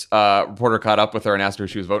 Afterwards, a reporter caught up with her and asked her who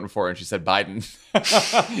she was voting for, and she said Biden.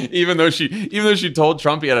 even though she told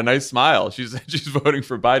Trump he had a nice smile, she's voting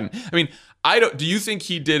for Biden. I mean, do you think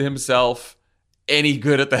he did himself any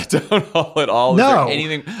good at that town hall at all? No. Is there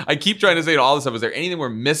anything? I keep trying to say to all this stuff, is there anything we're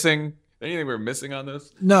missing? Anything we're missing on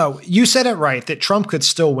this? No, you said it right that Trump could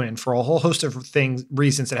still win for a whole host of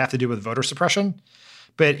reasons that have to do with voter suppression.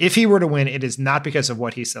 But if he were to win, it is not because of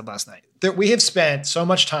what he said last night. We have spent so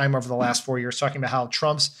much time over the last 4 years talking about how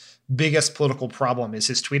Trump's biggest political problem is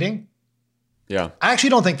his tweeting. Yeah. I actually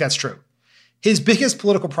don't think that's true. His biggest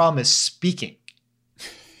political problem is speaking.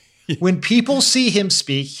 When people see him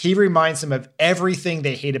speak, he reminds them of everything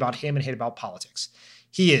they hate about him and hate about politics.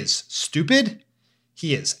 He is stupid.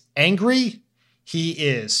 He is angry. He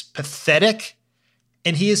is pathetic.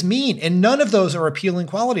 And he is mean. And none of those are appealing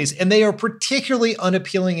qualities. And they are particularly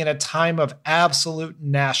unappealing in a time of absolute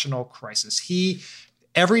national crisis.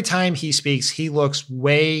 Every time he speaks, he looks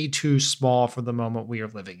way too small for the moment we are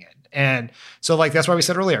living in. And so that's why we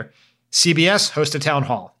said earlier, CBS host a town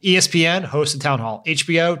hall, ESPN host a town hall,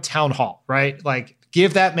 HBO town hall, right?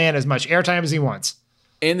 Give that man as much airtime as he wants.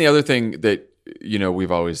 And the other thing that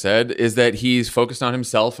we've always said is that he's focused on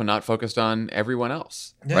himself and not focused on everyone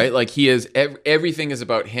else, right? He is, everything is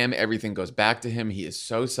about him. Everything goes back to him. He is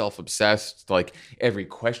so self-obsessed. Every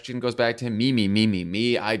question goes back to him.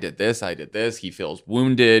 Me. I did this. He feels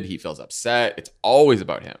wounded. He feels upset. It's always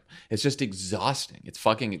about him. It's just exhausting. It's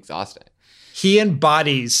fucking exhausting. He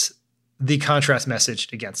embodies the contrast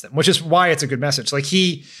message against them, which is why it's a good message.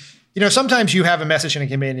 Sometimes you have a message in a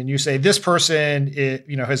campaign and you say this person,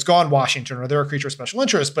 has gone Washington or they're a creature of special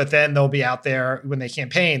interest, but then they'll be out there when they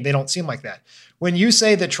campaign. They don't seem like that. When you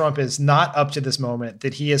say that Trump is not up to this moment,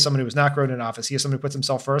 that he is someone who has not grown in office, he is someone who puts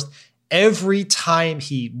himself first, every time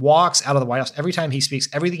he walks out of the White House, every time he speaks,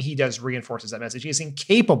 everything he does reinforces that message. He is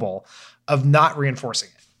incapable of not reinforcing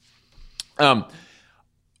it.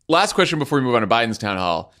 Last question before we move on to Biden's town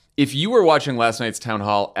hall. If you were watching last night's town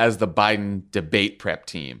hall as the Biden debate prep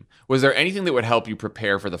team, was there anything that would help you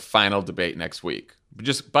prepare for the final debate next week? We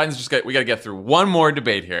got to get through one more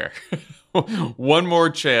debate here. One more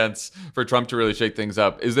chance for Trump to really shake things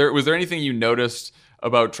up. Was there anything you noticed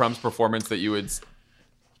about Trump's performance that you would?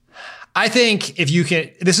 I think if you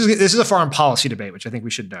can, this is a foreign policy debate, which I think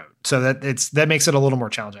we should note. So that makes it a little more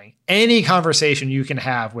challenging. Any conversation you can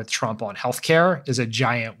have with Trump on healthcare is a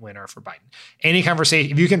giant winner for Biden. Any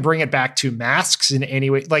conversation, if you can bring it back to masks in any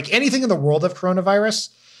way, anything in the world of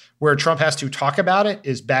coronavirus where Trump has to talk about it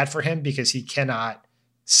is bad for him because he cannot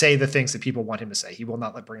say the things that people want him to say. He will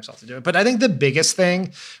not bring himself to do it. But I think the biggest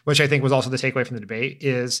thing, which I think was also the takeaway from the debate,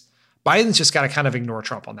 is Biden's just got to kind of ignore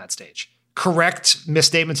Trump on that stage. Correct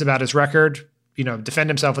misstatements about his record,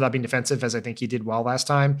 defend himself without being defensive, as I think he did well last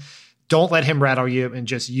time. Don't let him rattle you and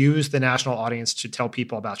just use the national audience to tell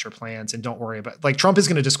people about your plans and don't worry about Trump is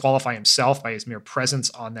going to disqualify himself by his mere presence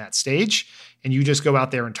on that stage. And you just go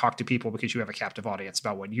out there and talk to people because you have a captive audience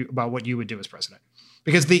about what you would do as president.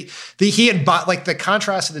 Because the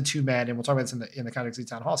contrast of the two men, and we'll talk about this in the context of the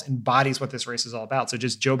town halls, embodies what this race is all about. So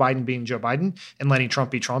just Joe Biden being Joe Biden and letting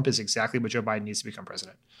Trump be Trump is exactly what Joe Biden needs to become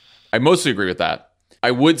president. I mostly agree with that.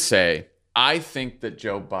 I would say, I think that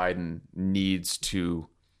Joe Biden needs to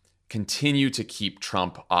continue to keep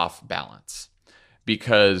Trump off balance.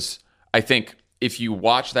 Because I think if you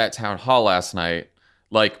watch that town hall last night,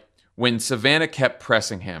 when Savannah kept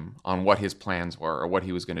pressing him on what his plans were or what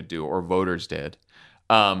he was going to do, or voters did,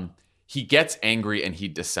 he gets angry and he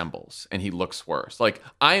dissembles and he looks worse.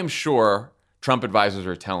 I am sure Trump advisors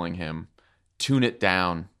are telling him, tune it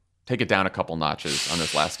down, take it down a couple notches on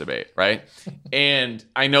this last debate, right? And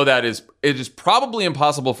I know it is probably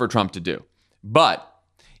impossible for Trump to do. But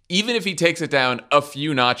even if he takes it down a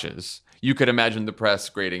few notches, you could imagine the press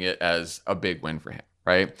grading it as a big win for him,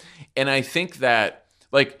 right? And I think that,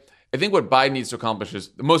 I think what Biden needs to accomplish is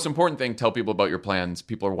the most important thing, tell people about your plans.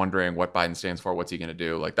 People are wondering what Biden stands for. What's he going to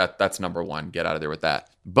do? That's number one. Get out of there with that.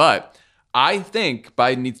 But I think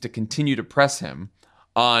Biden needs to continue to press him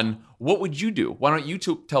on what would you do? Why don't you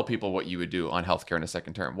tell people what you would do on healthcare in a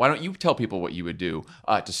second term? Why don't you tell people what you would do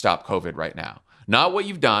to stop COVID right now? Not what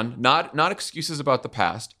you've done, not excuses about the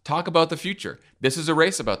past. Talk about the future. This is a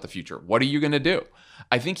race about the future. What are you going to do?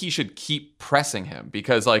 I think he should keep pressing him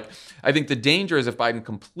because, I think the danger is if Biden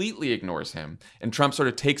completely ignores him and Trump sort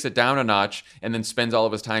of takes it down a notch and then spends all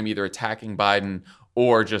of his time either attacking Biden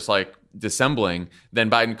or just dissembling, then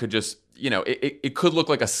Biden could just, it could look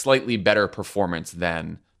like a slightly better performance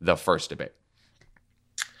than the first debate.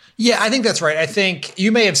 Yeah, I think that's right. I think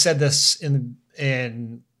you may have said this in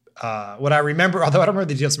what I remember, although I don't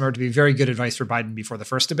remember the details, to be very good advice for Biden before the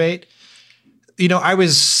first debate. I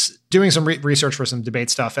was doing some research for some debate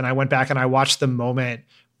stuff, and I went back and I watched the moment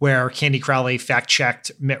where Candy Crowley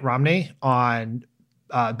fact-checked Mitt Romney on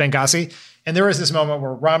Benghazi. And there was this moment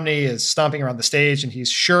where Romney is stomping around the stage and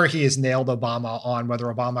he's sure he has nailed Obama on whether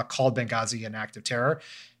Obama called Benghazi an act of terror.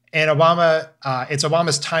 And it's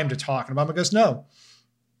Obama's time to talk. And Obama goes, no,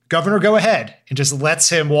 Governor, go ahead, and just lets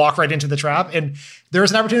him walk right into the trap. And there's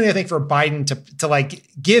an opportunity, I think, for Biden to like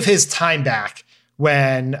give his time back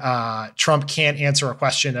when Trump can't answer a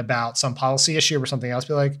question about some policy issue or something else.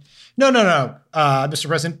 Be like, no, Mr.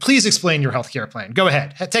 President, please explain your healthcare plan. Go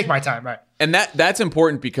ahead. Take my time. Right. And that's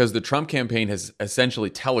important because the Trump campaign has essentially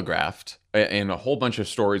telegraphed in a whole bunch of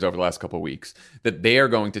stories over the last couple of weeks that they are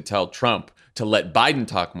going to tell Trump to let Biden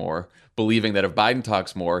talk more, believing that if Biden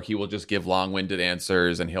talks more, he will just give long-winded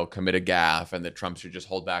answers and he'll commit a gaffe, and that Trump should just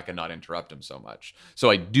hold back and not interrupt him so much. So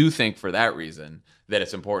I do think for that reason that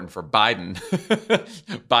it's important for Biden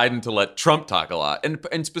to let Trump talk a lot,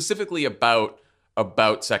 and specifically about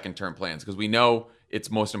second-term plans, because we know it's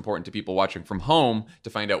most important to people watching from home to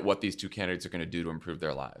find out what these two candidates are going to do to improve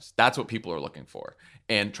their lives. That's what people are looking for.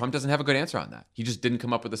 And Trump doesn't have a good answer on that. He just didn't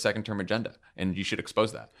come up with a second-term agenda, and you should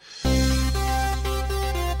expose that.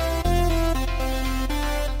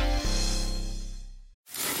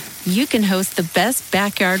 You can host the best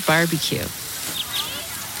backyard barbecue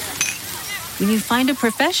when you find a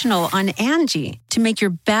professional on Angie to make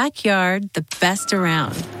your backyard the best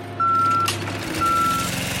around.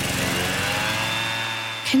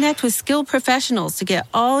 Connect with skilled professionals to get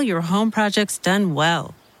all your home projects done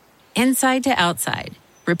well. Inside to outside,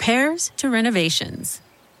 repairs to renovations.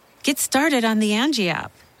 Get started on the Angie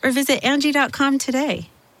app or visit Angie.com today.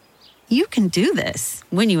 You can do this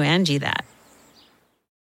when you Angie that.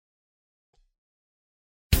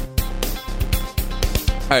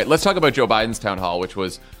 All right, let's talk about Joe Biden's town hall, which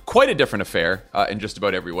was quite a different affair in just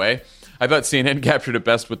about every way. I thought CNN captured it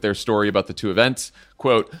best with their story about the two events.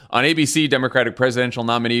 Quote, on ABC, Democratic presidential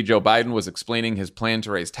nominee Joe Biden was explaining his plan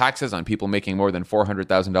to raise taxes on people making more than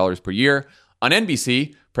 $400,000 per year. On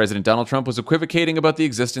NBC, President Donald Trump was equivocating about the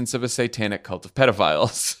existence of a satanic cult of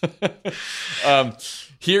pedophiles.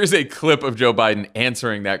 Here's a clip of Joe Biden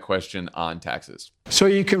answering that question on taxes. So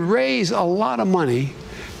you can raise a lot of money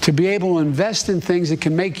to be able to invest in things that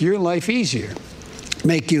can make your life easier,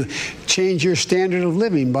 make you change your standard of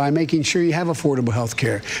living by making sure you have affordable health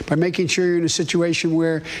care, by making sure you're in a situation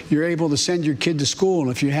where you're able to send your kid to school,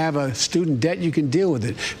 and if you have a student debt, you can deal with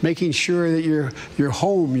it, making sure that your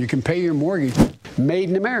home, you can pay your mortgage. Made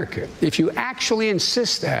in America. If you actually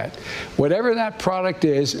insist that, whatever that product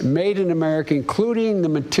is, made in America, including the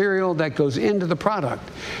material that goes into the product,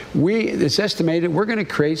 it's estimated we're going to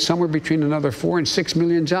create somewhere between another 4 and 6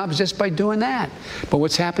 million jobs just by doing that. But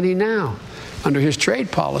what's happening now? Under his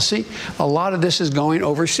trade policy, a lot of this is going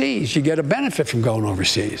overseas. You get a benefit from going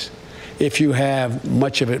overseas if you have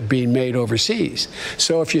much of it being made overseas.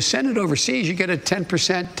 So if you send it overseas, you get a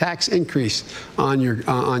 10% tax increase on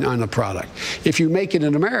the product. If you make it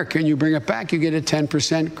in America and you bring it back, you get a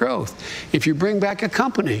 10% growth. If you bring back a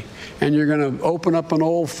company and you're going to open up an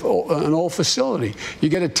old facility, you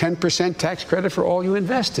get a 10% tax credit for all you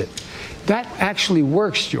invested. That actually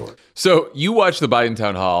works, George. So you watched the Biden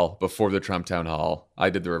town hall before the Trump town hall.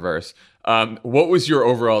 I did the reverse. What was your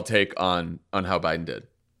overall take on how Biden did?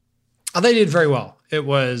 They did very well. It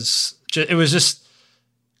was just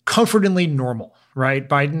comfortingly normal, right?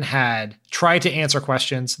 Biden had tried to answer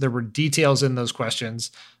questions. There were details in those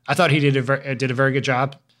questions. I thought he did a very good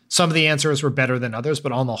job. Some of the answers were better than others,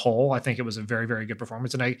 but on the whole, I think it was a very, very good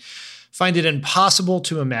performance. And I find it impossible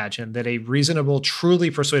to imagine that a reasonable,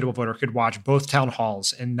 truly persuadable voter could watch both town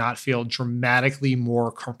halls and not feel dramatically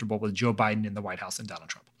more comfortable with Joe Biden in the White House than Donald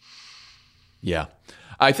Trump. Yeah.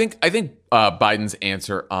 I think Biden's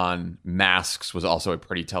answer on masks was also a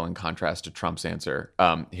pretty telling contrast to Trump's answer.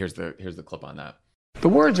 Here's the clip on that. The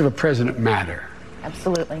words of a president matter.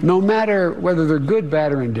 Absolutely. No matter whether they're good,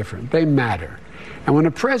 bad, or indifferent, they matter. And when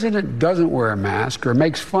a president doesn't wear a mask or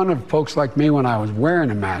makes fun of folks like me when I was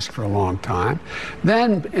wearing a mask for a long time,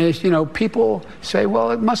 then people say,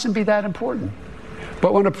 well, it mustn't be that important.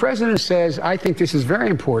 But when a president says, I think this is very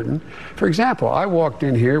important, for example, I walked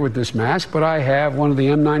in here with this mask, but I have one of the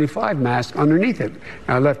N95 masks underneath it.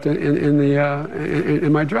 I left it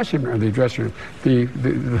in my dressing room,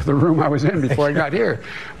 the room I was in before I got here.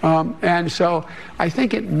 And so I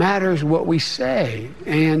think it matters what we say.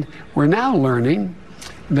 And we're now learning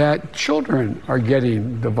that children are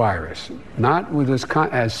getting the virus, not with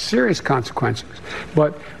as serious consequences,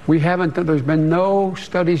 but there's been no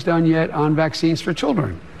studies done yet on vaccines for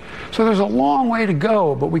children. So there's a long way to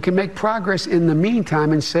go, but we can make progress in the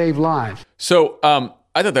meantime and save lives. So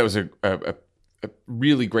I thought that was a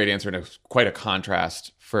really great answer and quite a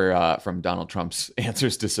contrast from Donald Trump's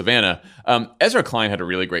answers to Savannah. Ezra Klein had a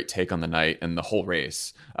really great take on the night and the whole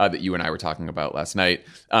race that you and I were talking about last night.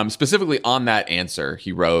 Specifically on that answer,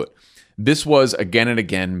 he wrote, "This was again and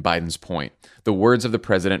again Biden's point. The words of the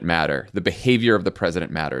president matter. The behavior of the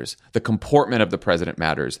president matters. The comportment of the president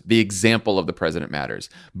matters. The example of the president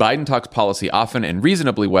matters. Biden talks policy often and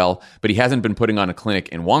reasonably well, but he hasn't been putting on a clinic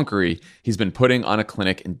in wonkery. He's been putting on a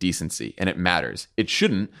clinic in decency, and it matters. It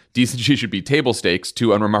shouldn't. Decency should be table stakes,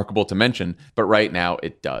 too unremarkable to mention, but right now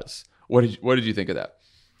it does." What did you think of that?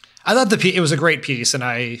 I thought it was a great piece, and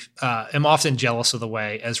I am often jealous of the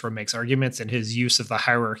way Ezra makes arguments, and his use of the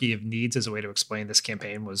hierarchy of needs as a way to explain this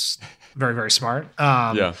campaign was very, very smart.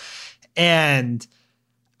 Yeah, and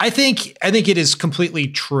I think it is completely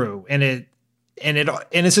true, and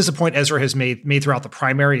this is a point Ezra has made throughout the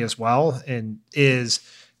primary as well, and is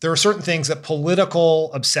there are certain things that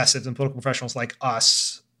political obsessives and political professionals like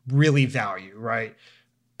us really value, right?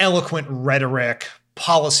 Eloquent rhetoric,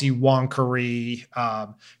 policy wonkery,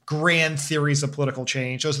 grand theories of political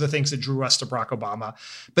change. Those are the things that drew us to Barack Obama.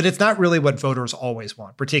 But it's not really what voters always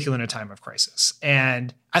want, particularly in a time of crisis.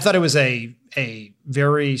 And I thought it was a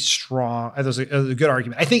very strong, it was a good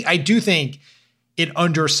argument. I do think it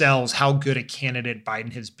undersells how good a candidate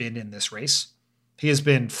Biden has been in this race. He has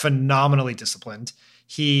been phenomenally disciplined.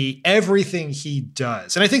 Everything he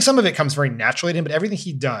does, and I think some of it comes very naturally to him, but everything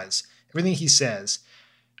he does, everything he says,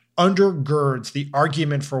 undergirds the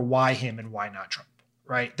argument for why him and why not Trump,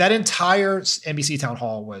 right? That entire NBC town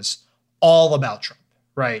hall was all about Trump,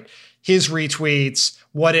 right? His retweets,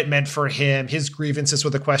 what it meant for him, his grievances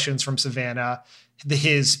with the questions from Savannah,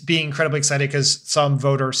 his being incredibly excited because some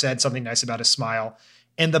voter said something nice about his smile.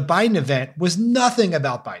 And the Biden event was nothing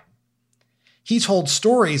about Biden. He told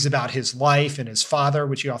stories about his life and his father,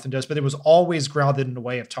 which he often does, but it was always grounded in a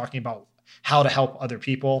way of talking about how to help other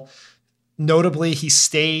people. Notably, he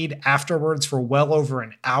stayed afterwards for well over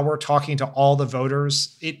an hour talking to all the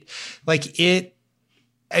voters. I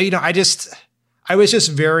was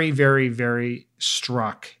just very, very, very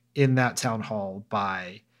struck in that town hall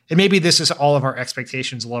by, and maybe this is all of our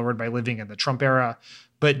expectations lowered by living in the Trump era,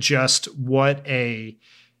 but just what a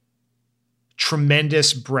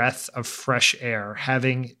tremendous breath of fresh air,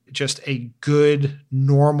 having just a good,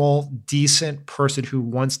 normal, decent person who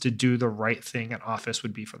wants to do the right thing in office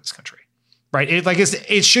would be for this country. Right.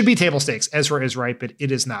 It should be table stakes. Ezra is right, but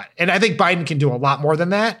it is not. And I think Biden can do a lot more than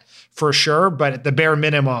that for sure. But at the bare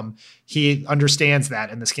minimum, he understands that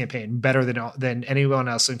in this campaign better than anyone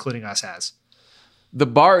else, including us, has. The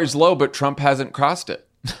bar is low, but Trump hasn't crossed it.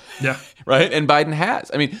 Yeah. Right. And Biden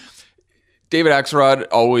has. I mean, David Axelrod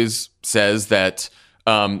always says that,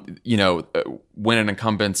 when an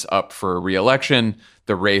incumbent's up for re-election,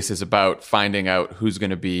 the race is about finding out who's going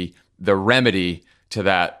to be the remedy to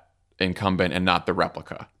that incumbent and not the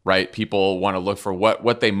replica, right? People want to look for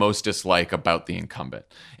what they most dislike about the incumbent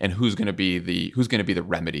and who's going to be the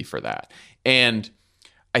remedy for that. And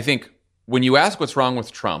I think when you ask what's wrong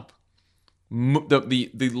with Trump,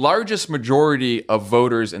 the largest majority of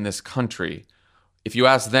voters in this country, if you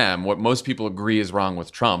ask them what most people agree is wrong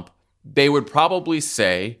with Trump, they would probably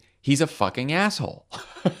say he's a fucking asshole,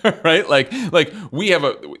 right? Like we have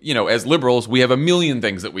as liberals, we have a million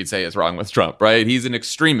things that we'd say is wrong with Trump, right? He's an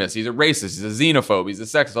extremist, he's a racist, he's a xenophobe, he's a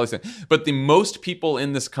sexist, all these things. But the most people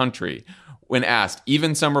in this country, when asked,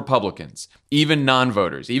 even some Republicans, even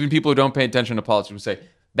non-voters, even people who don't pay attention to politics, would say,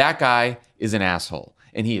 that guy is an asshole.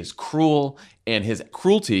 And he is cruel, and his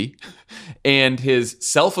cruelty and his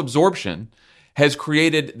self-absorption has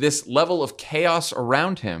created this level of chaos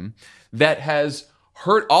around him that has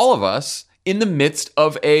hurt all of us in the midst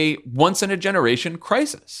of a once-in-a-generation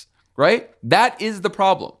crisis, right? That is the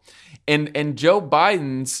problem. And Joe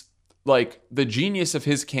Biden's, the genius of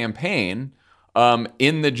his campaign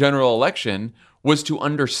in the general election was to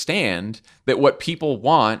understand that what people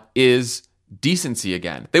want is decency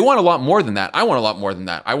again. They want a lot more than that. I want a lot more than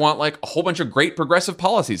that. I want a whole bunch of great progressive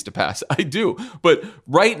policies to pass. I do. But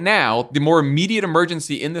right now, the more immediate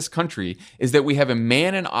emergency in this country is that we have a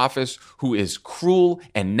man in office who is cruel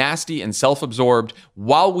and nasty and self-absorbed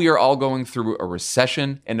while we are all going through a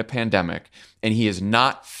recession and a pandemic. And he is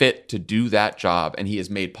not fit to do that job. And he has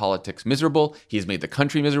made politics miserable. He has made the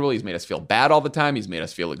country miserable. He's made us feel bad all the time. He's made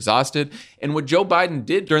us feel exhausted. And what Joe Biden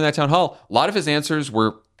did during that town hall, a lot of his answers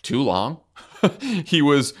were too long.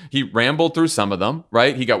 He rambled through some of them,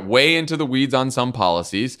 right? He got way into the weeds on some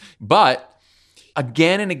policies, but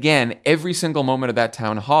again and again, every single moment of that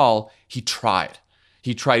town hall, he tried.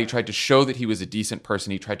 He tried to show that he was a decent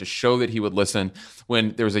person. He tried to show that he would listen.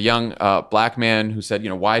 When there was a young black man who said,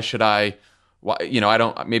 why should I,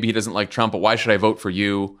 maybe he doesn't like Trump, but why should I vote for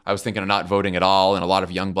you? I was thinking of not voting at all. And a lot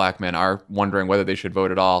of young black men are wondering whether they should vote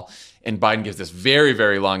at all. And Biden gives this very,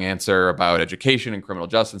 very long answer about education and criminal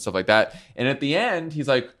justice and stuff like that. And at the end, he's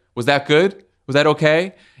like, was that good? Was that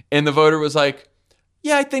okay? And the voter was like,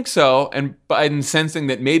 yeah, I think so. And Biden, sensing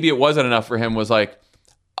that maybe it wasn't enough for him, was like,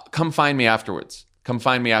 come find me afterwards. Come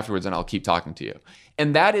find me afterwards and I'll keep talking to you.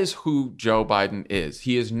 And that is who Joe Biden is.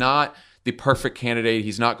 He is not the perfect candidate.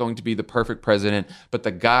 He's not going to be the perfect president, but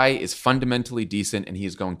the guy is fundamentally decent and he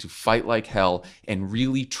is going to fight like hell and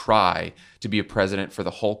really try to be a president for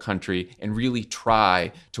the whole country and really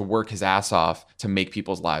try to work his ass off to make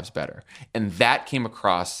people's lives better. And that came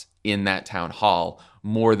across in that town hall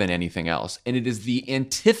more than anything else. And it is the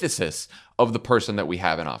antithesis of the person that we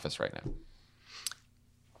have in office right now.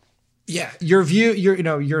 Yeah, your view,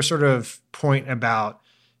 your sort of point about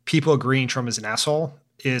people agreeing Trump is an asshole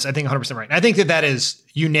is, I think, 100% right. And I think that is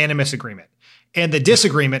unanimous agreement. And the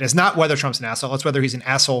disagreement is not whether Trump's an asshole, it's whether he's an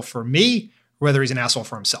asshole for me or whether he's an asshole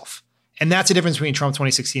for himself. And that's the difference between Trump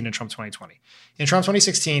 2016 and Trump 2020. In Trump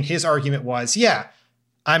 2016, his argument was, yeah,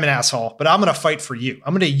 I'm an asshole, but I'm going to fight for you.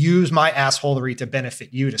 I'm going to use my assholery to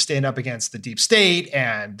benefit you, to stand up against the deep state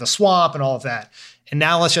and the swamp and all of that. And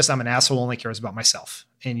now I'm an asshole who only cares about myself.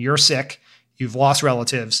 And you're sick, you've lost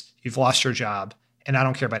relatives, you've lost your job, and I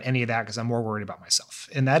don't care about any of that because I'm more worried about myself.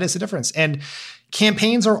 And that is the difference. And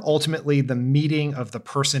campaigns are ultimately the meeting of the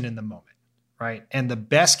person in the moment, right? And the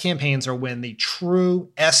best campaigns are when the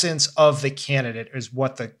true essence of the candidate is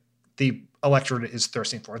what the electorate is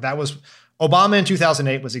thirsting for. That was Obama in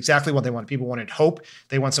 2008 was exactly what they wanted. People wanted hope.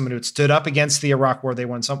 They want someone who had stood up against the Iraq War. They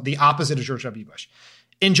want the opposite of George W. Bush.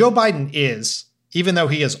 And Joe Biden is, even though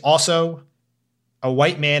he is also a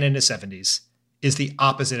white man in his 70s, is the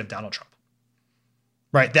opposite of Donald Trump.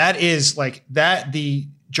 Right? That is like that. The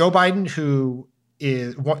Joe Biden who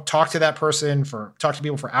talked to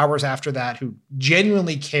people for hours after that, who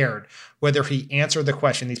genuinely cared whether he answered the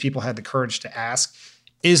question these people had the courage to ask,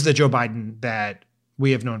 is the Joe Biden that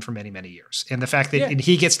we have known for many, many years. And the fact that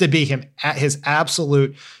he gets to be him at his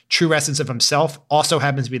absolute true essence of himself also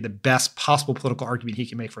happens to be the best possible political argument he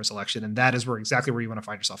can make for his election. And that is exactly where you want to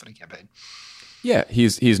find yourself in a campaign. Yeah,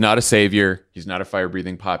 he's not a savior. He's not a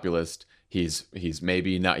fire-breathing populist. He's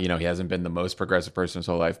maybe not, he hasn't been the most progressive person his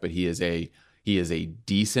whole life, but he is a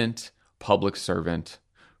decent public servant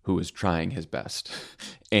who is trying his best.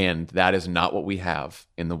 And that is not what we have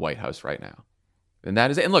in the White House right now. And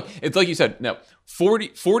that is it. And look, it's like you said, no,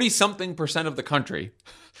 40-something% of the country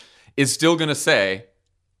is still going to say,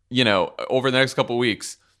 over the next couple of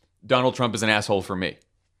weeks, Donald Trump is an asshole for me.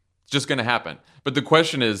 It's just going to happen. But the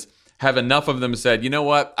question is, have enough of them said, you know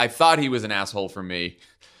what? I thought he was an asshole for me,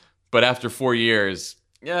 but after 4 years,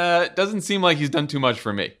 it doesn't seem like he's done too much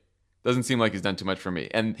for me. Doesn't seem like he's done too much for me.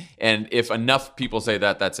 And if enough people say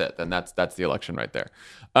that, that's it. Then that's the election right there.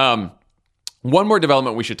 One more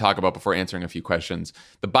development we should talk about before answering a few questions.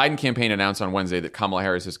 The Biden campaign announced on Wednesday that Kamala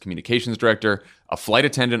Harris's communications director, a flight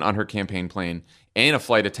attendant on her campaign plane, and a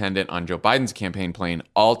flight attendant on Joe Biden's campaign plane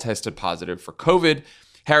all tested positive for COVID.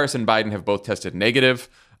 Harris and Biden have both tested negative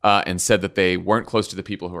and said that they weren't close to the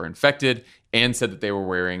people who were infected and said that they were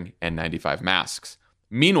wearing N95 masks.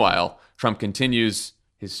 Meanwhile, Trump continues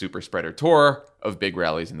his super spreader tour of big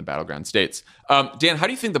rallies in the battleground states. Dan, how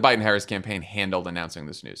do you think the Biden-Harris campaign handled announcing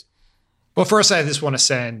this news? Well, first, I just want to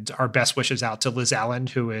send our best wishes out to Liz Allen,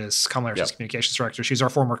 who is Kamala Harris's communications director. She's our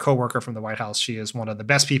former coworker from the White House. She is one of the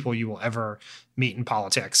best people you will ever meet in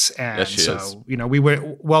politics. And yes, she is. We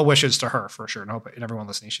well wishes to her for sure. And I hope everyone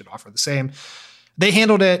listening should offer the same. They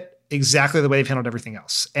handled it exactly the way they've handled everything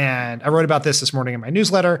else. And I wrote about this morning in my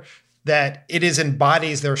newsletter, that it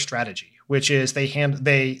embodies their strategy, which is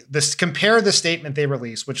compare the statement they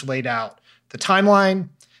released, which laid out the timeline,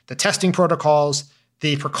 the testing protocols,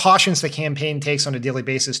 the precautions the campaign takes on a daily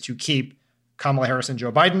basis to keep Kamala Harris and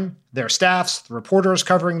Joe Biden, their staffs, the reporters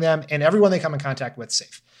covering them, and everyone they come in contact with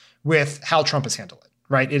safe, with how Trump has handled it,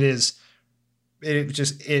 right?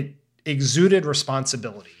 It exuded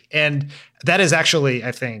responsibility. And that is actually,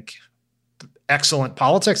 I think, excellent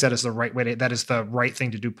politics. That is the right way that is the right thing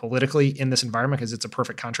to do politically in this environment, because it's a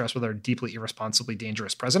perfect contrast with our deeply irresponsibly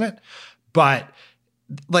dangerous president. But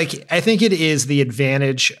I think it is the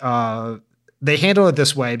advantage they handle it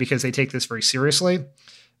this way because they take this very seriously.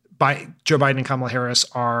 Joe Biden and Kamala Harris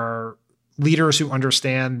are leaders who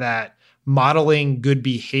understand that modeling good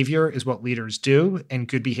behavior is what leaders do, and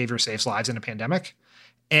good behavior saves lives in a pandemic.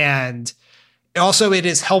 And Also, it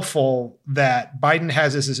is helpful that Biden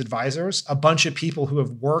has as his advisors a bunch of people who have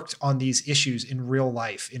worked on these issues in real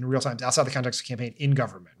life, in real time, outside the context of campaign, in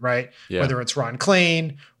government, right? Yeah. Whether it's Ron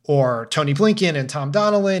Klain or Tony Blinken and Tom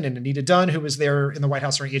Donilon and Anita Dunn, who was there in the White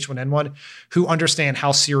House during H1N1, who understand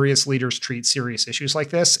how serious leaders treat serious issues like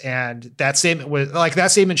this. And that statement was a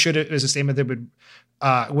statement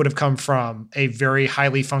that would have come from a very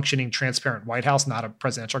highly functioning, transparent White House, not a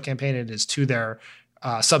presidential campaign. It is to their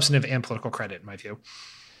substantive and political credit, in my view.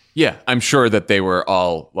 Yeah, I'm sure that they were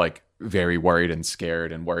all like very worried and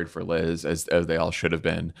scared and worried for Liz, as they all should have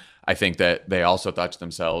been. I think that they also thought to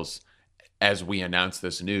themselves, as we announce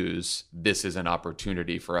this news, this is an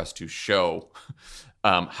opportunity for us to show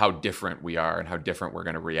how different we are and how different we're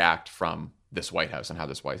going to react from this White House and how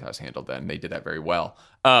this White House handled that. And they did that very well.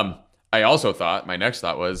 I also thought, my next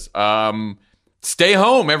thought was, stay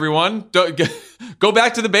home, everyone. Go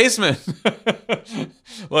back to the basement.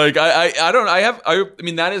 Like I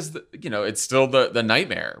mean, that is, it's still the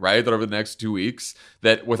nightmare, right? That over the next 2 weeks,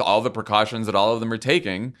 that with all the precautions that all of them are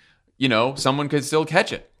taking, someone could still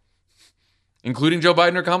catch it, including Joe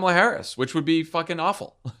Biden or Kamala Harris, which would be fucking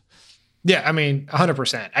awful. Yeah, I mean,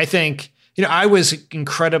 100%. I think, I was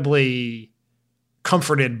incredibly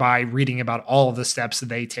comforted by reading about all of the steps that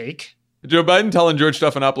they take. Joe Biden telling George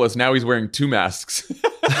Stephanopoulos now he's wearing 2 masks.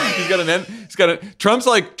 Trump's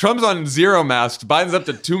on 0 masks. Biden's up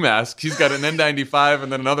to 2 masks. He's got an N95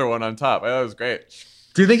 and then another one on top. That was great.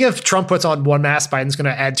 Do you think if Trump puts on 1 mask, Biden's going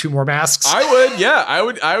to add 2 more masks? I would. Yeah,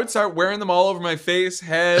 I would start wearing them all over my face,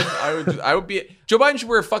 head. I would be. Joe Biden should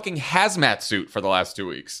wear a fucking hazmat suit for the last 2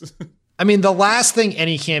 weeks. I mean, the last thing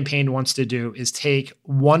any campaign wants to do is take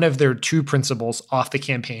one of their 2 principles off the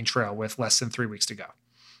campaign trail with less than 3 weeks to go.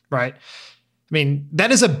 Right. I mean,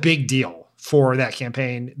 that is a big deal for that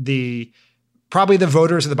campaign. Probably the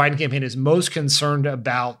voters of the Biden campaign is most concerned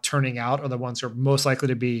about turning out are the ones who are most likely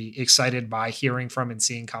to be excited by hearing from and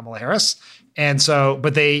seeing Kamala Harris. And so,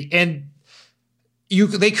 they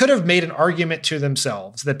could have made an argument to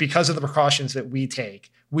themselves that because of the precautions that we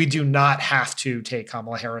take, we do not have to take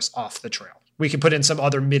Kamala Harris off the trail. We can put in some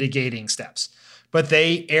other mitigating steps, but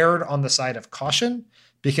they erred on the side of caution,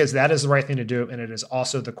 because that is the right thing to do. And it is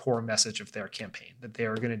also the core message of their campaign, that they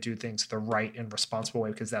are going to do things the right and responsible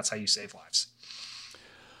way, because that's how you save lives.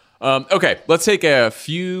 Okay, let's take a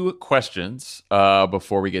few questions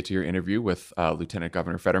before we get to your interview with Lieutenant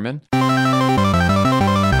Governor Fetterman.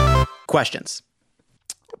 Questions.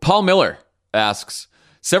 Paul Miller asks,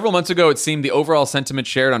 several months ago, it seemed the overall sentiment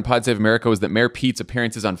shared on Pod Save America was that Mayor Pete's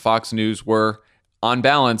appearances on Fox News were, on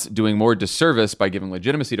balance, doing more disservice by giving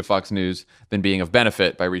legitimacy to Fox News than being of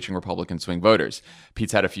benefit by reaching Republican swing voters.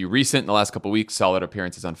 Pete's had a few recent, in the last couple of weeks, solid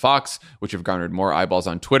appearances on Fox, which have garnered more eyeballs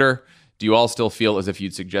on Twitter. Do you all still feel as if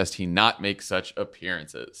you'd suggest he not make such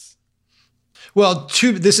appearances? Well,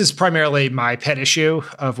 this is primarily my pet issue,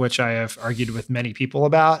 of which I have argued with many people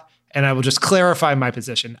about, and I will just clarify my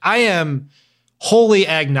position. I am wholly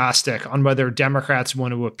agnostic on whether Democrats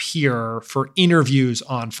want to appear for interviews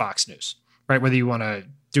on Fox News. Right, whether you want to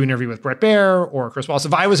do an interview with Bret Baier or Chris Wallace.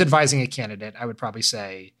 If I was advising a candidate, I would probably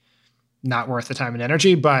say not worth the time and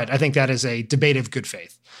energy, but I think that is a debate of good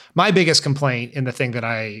faith. My biggest complaint, and the thing that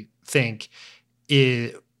I think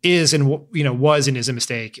is and was and is a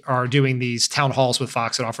mistake, are doing these town halls with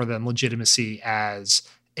Fox that offer them legitimacy as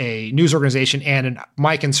a news organization. And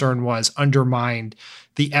my concern was undermined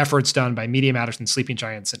the efforts done by Media Matters and Sleeping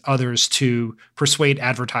Giants and others to persuade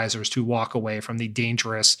advertisers to walk away from the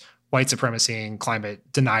dangerous white supremacy and climate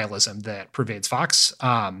denialism that pervades Fox.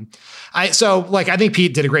 I think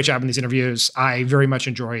Pete did a great job in these interviews. I very much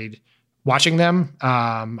enjoyed watching them.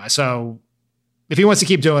 So if he wants to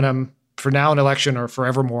keep doing them for now, an election, or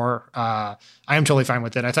forevermore, I am totally fine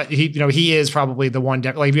with it. I thought he is probably the one,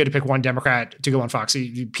 if you had to pick one Democrat to go on Fox,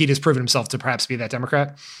 Pete has proven himself to perhaps be that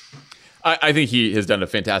Democrat. I think he has done a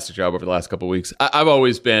fantastic job over the last couple of weeks. I've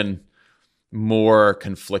always been more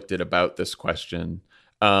conflicted about this question.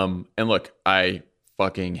 And look, I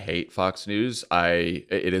fucking hate Fox News.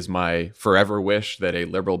 It is my forever wish that a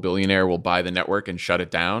liberal billionaire will buy the network and shut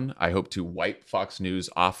it down. I hope to wipe Fox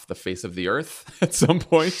News off the face of the earth at some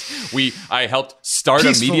point. I helped start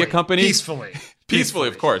a media company. Peacefully,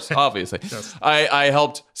 of course, obviously. Yes. I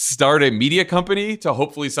helped start a media company to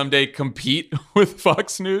hopefully someday compete with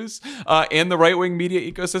Fox News and the right-wing media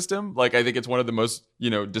ecosystem. Like, I think it's one of the most,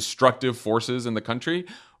 destructive forces in the country.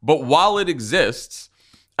 But while it exists,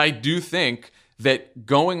 I do think that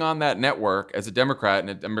going on that network as a Democrat, and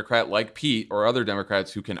a Democrat like Pete or other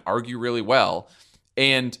Democrats who can argue really well,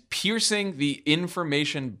 and piercing the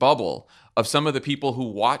information bubble of some of the people who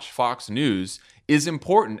watch Fox News is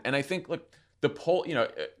important. And I think, look, the poll,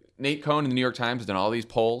 Nate Cohn in the New York Times has done all these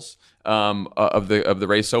polls of the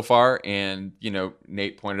race so far, and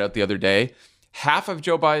Nate pointed out the other day, half of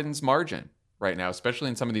Joe Biden's margin right now, especially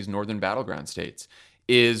in some of these northern battleground states,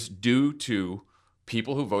 is due to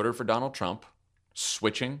people who voted for Donald Trump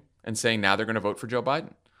switching and saying now they're going to vote for Joe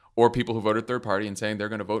Biden, or people who voted third party and saying they're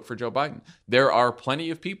going to vote for Joe Biden. There are plenty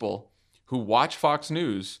of people who watch Fox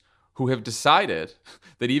News who have decided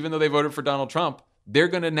that even though they voted for Donald Trump, they're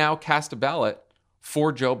going to now cast a ballot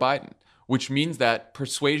for Joe Biden, which means that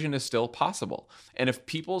persuasion is still possible. And if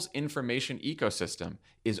people's information ecosystem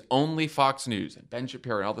is only Fox News and Ben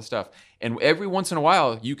Shapiro and all this stuff, and every once in a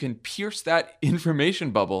while you can pierce that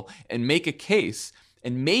information bubble and make a case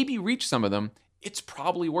and maybe reach some of them, it's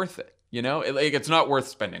probably worth it. It's not worth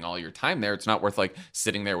spending all your time there. It's not worth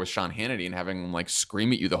sitting there with Sean Hannity and having him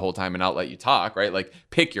scream at you the whole time and not let you talk, right?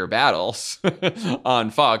 Pick your battles on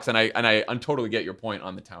Fox. And I totally get your point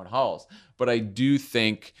on the town halls, but I do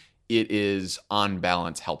think it is on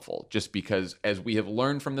balance helpful, just because as we have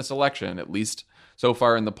learned from this election, at least so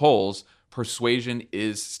far in the polls, persuasion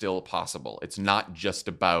is still possible. It's not just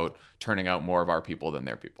about turning out more of our people than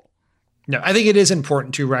their people. No, I think it is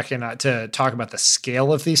important to recognize, to talk about the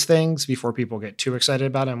scale of these things before people get too excited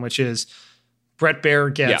about them, which is Bret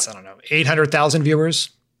Baier gets, 800,000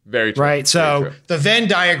 viewers. Very true. Right. So Very true. The Venn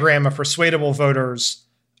diagram of persuadable voters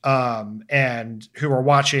and who are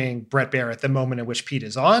watching Bret Baier at the moment in which Pete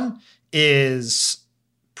is on is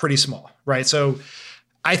pretty small. Right. So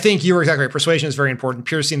I think you were exactly right. Persuasion is very important.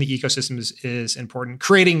 Piercing the ecosystem is important.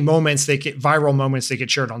 Creating moments that get viral moments that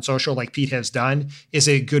get shared on social, like Pete has done, is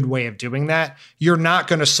a good way of doing that. You're not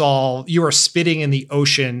going to solve. You are spitting in the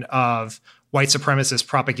ocean of white supremacist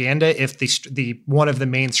propaganda if the one of the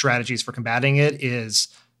main strategies for combating it is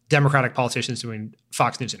Democratic politicians doing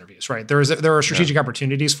Fox News interviews. Right? There are strategic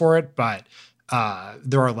opportunities for it, but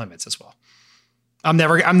there are limits as well. I'm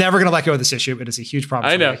never going to let go of this issue. It is a huge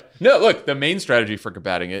problem. I know. No, look, the main strategy for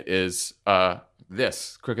combating it is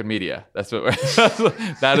crooked media. That's what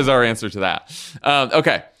that is our answer to that.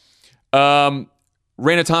 Okay.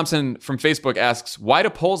 Raina Thompson from Facebook asks, why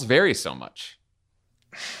do polls vary so much?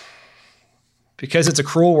 Because it's a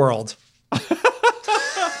cruel world.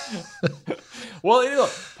 Well,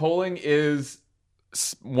 polling is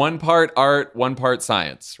one part art, one part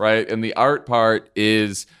science, right? And the art part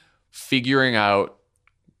is figuring out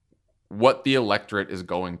what the electorate is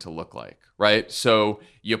going to look like, right? So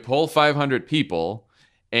you poll 500 people,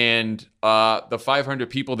 and the 500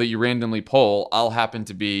 people that you randomly poll all happen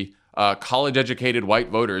to be college-educated white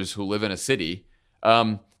voters who live in a city.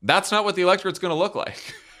 That's not what the electorate's going to look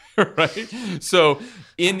like, right? So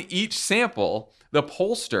in each sample, the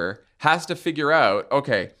pollster has to figure out,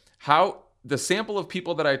 okay, how the sample of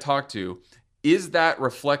people that I talk to, is that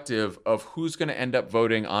reflective of who's going to end up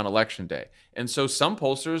voting on election day? And so some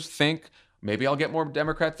pollsters think maybe I'll get more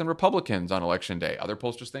Democrats than Republicans on election day. Other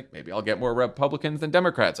pollsters think maybe I'll get more Republicans than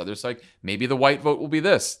Democrats. Others like maybe the white vote will be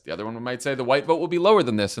this. The other one might say the white vote will be lower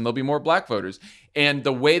than this and there'll be more black voters. And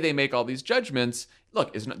the way they make all these judgments,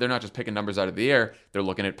 look, they're not just picking numbers out of the air. They're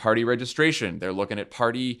looking at party registration. They're looking at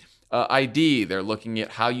party ID. They're looking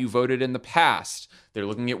at how you voted in the past. They're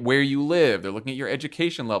looking at where you live. They're looking at your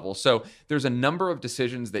education level. So there's a number of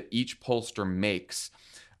decisions that each pollster makes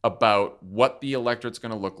about what the electorate's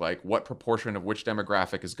going to look like, what proportion of which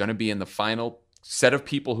demographic is going to be in the final set of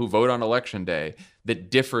people who vote on election day, that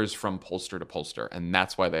differs from pollster to pollster. And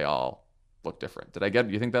that's why they all look different. Did I get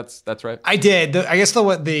it? You think that's right? I did. I guess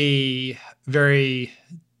the very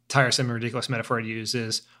tiresome and ridiculous metaphor I'd use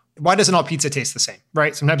is, why doesn't all pizza taste the same,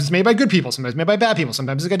 right? Sometimes it's made by good people, sometimes made by bad people,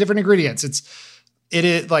 sometimes it's got different ingredients. It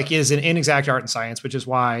is an inexact art and science, which is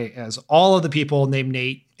why, as all of the people named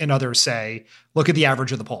Nate and others say, look at the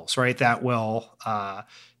average of the polls, right? That will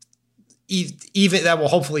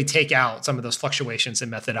hopefully take out some of those fluctuations in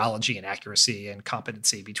methodology and accuracy and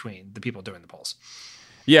competency between the people doing the polls.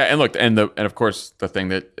 Yeah, and look, and of course, the thing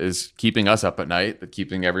that is keeping us up at night, that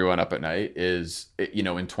keeping everyone up at night, is in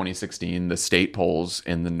 2016, the state polls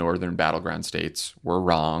in the northern battleground states were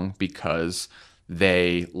wrong because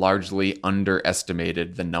they largely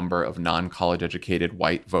underestimated the number of non-college educated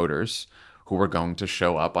white voters who were going to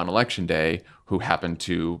show up on election day who happened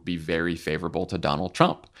to be very favorable to Donald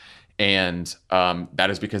Trump. And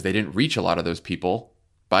that is because they didn't reach a lot of those people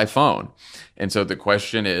by phone. And so the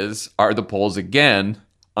question is, are the polls again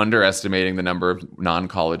underestimating the number of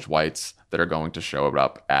non-college whites that are going to show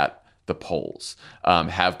up at the polls?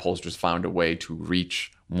 Have pollsters found a way to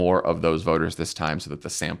reach more of those voters this time so that the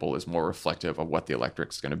sample is more reflective of what the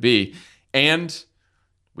electorate is going to be? And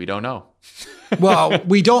we don't know. Well,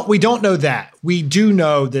 we don't know that. We do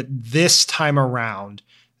know that this time around,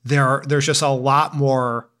 there's just a lot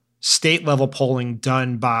more state level polling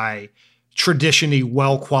done by traditionally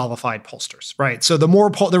well-qualified pollsters, right? So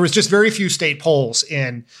there was just very few state polls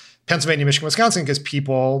in Pennsylvania, Michigan, Wisconsin, because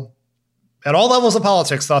people at all levels of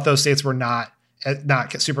politics thought those states were not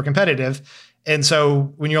super competitive. And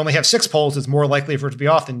so when you only have 6 polls, it's more likely for it to be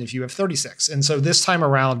off than if you have 36. And so this time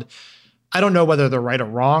around, I don't know whether they're right or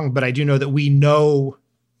wrong, but I do know that we know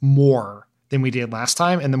more than we did last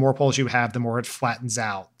time. And the more polls you have, the more it flattens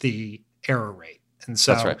out the error rate. And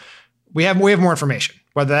so That's right. we have more information.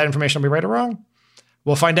 Whether that information will be right or wrong,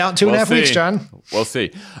 we'll find out in 2.5 weeks, John. We'll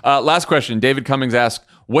see. Last question. David Cummings asks,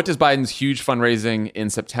 what does Biden's huge fundraising in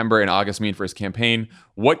September and August mean for his campaign?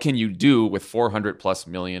 What can you do with $400+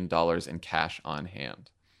 million in cash on hand?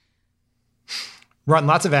 Run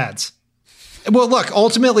lots of ads. Well, look,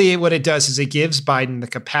 ultimately what it does is it gives Biden the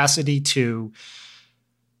capacity to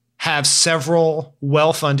have several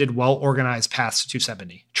well-funded, well-organized paths to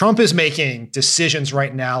 270. Trump is making decisions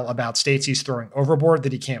right now about states he's throwing overboard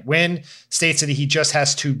that he can't win, states that he just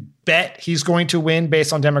has to bet he's going to win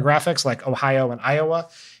based on demographics like Ohio and Iowa.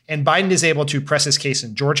 And Biden is able to press his case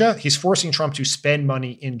in Georgia. He's forcing Trump to spend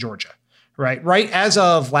money in Georgia, right? Right as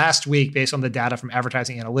of last week, based on the data from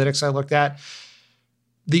Advertising Analytics I looked at,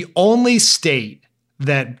 the only state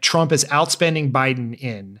that Trump is outspending Biden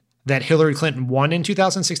in that Hillary Clinton won in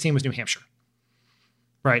 2016 was New Hampshire,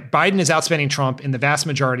 right? Biden is outspending Trump in the vast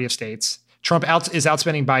majority of states. Trump is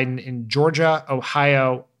outspending Biden in Georgia,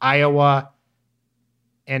 Ohio, Iowa,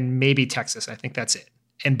 and maybe Texas. I think that's it.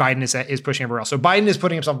 And Biden is pushing everywhere else. So Biden is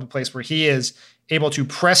putting himself in a place where he is able to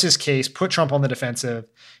press his case, put Trump on the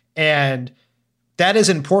defensive. And that is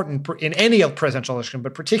important in any presidential election,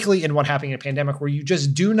 but particularly in one happening in a pandemic where you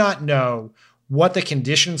just do not know what the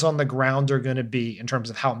conditions on the ground are going to be in terms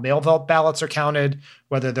of how mail ballots are counted,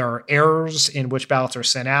 whether there are errors in which ballots are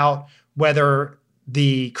sent out, whether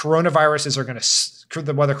the coronavirus cases are going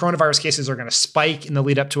to spike in the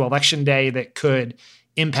lead up to Election Day that could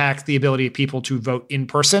impact the ability of people to vote in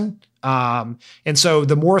person. And so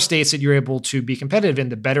the more states that you're able to be competitive in,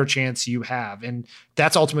 the better chance you have. And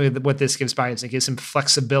that's ultimately what this gives Biden. It gives him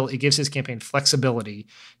flexibility. It gives his campaign flexibility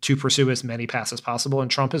to pursue as many paths as possible. And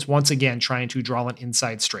Trump is once again trying to draw an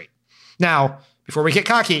inside straight. Now, before we get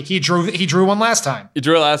cocky, he drew one last time. He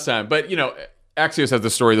drew last time. But, Axios has the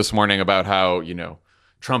story this morning about how,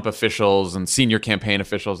 Trump officials and senior campaign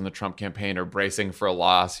officials in the Trump campaign are bracing for a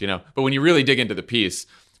loss, But when you really dig into the piece,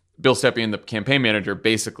 Bill Stepien, the campaign manager,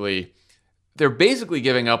 they're basically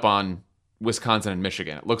giving up on Wisconsin and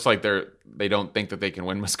Michigan. It looks like they don't think that they can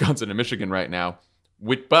win Wisconsin and Michigan right now.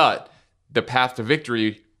 But the path to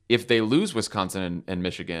victory, if they lose Wisconsin and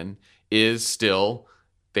Michigan, is still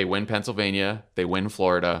they win Pennsylvania, they win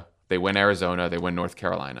Florida, they win Arizona, they win North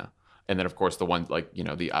Carolina. And then, of course, the ones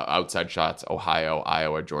the outside shots, Ohio,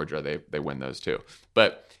 Iowa, Georgia, they win those too.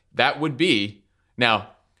 But that would be now.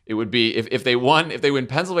 It would be if they win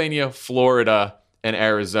Pennsylvania, Florida, and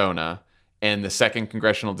Arizona, and the 2nd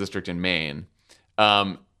congressional district in Maine,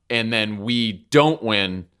 and then we don't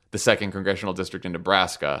win the 2nd congressional district in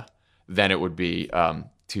Nebraska, then it would be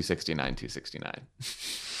 269,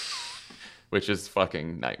 which is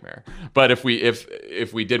fucking nightmare. But if we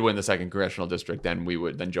did win the 2nd congressional district, then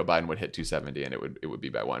Joe Biden would hit 270, and it would be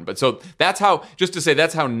by 1. But so that's how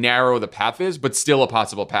narrow the path is, but still a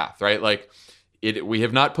possible path, right? Like. We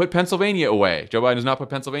have not put Pennsylvania away. Joe Biden has not put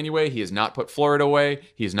Pennsylvania away. He has not put Florida away.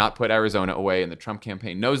 He has not put Arizona away. And the Trump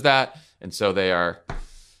campaign knows that. And so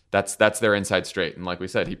that's their inside straight. And like we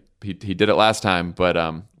said, he did it last time, but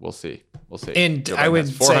we'll see. And Joe Biden I would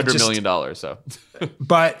has $400 million. So,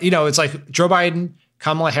 but it's like Joe Biden,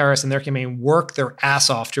 Kamala Harris, and their campaign work their ass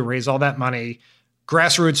off to raise all that money,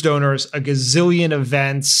 grassroots donors, a gazillion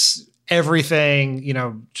events, everything,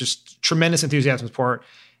 just tremendous enthusiasm support.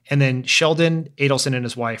 And then Sheldon Adelson and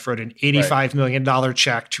his wife wrote an $85 million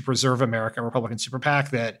check to Preserve America, Republican super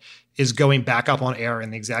PAC, that is going back up on air in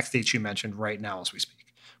the exact states you mentioned right now as we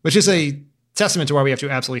speak, which is a testament to why we have to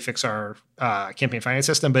absolutely fix our campaign finance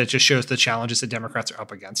system. But it just shows the challenges that Democrats are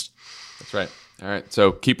up against. That's right. All right.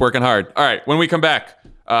 So keep working hard. All right. When we come back,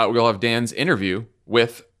 we'll have Dan's interview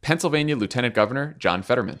with Pennsylvania Lieutenant Governor John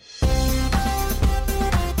Fetterman.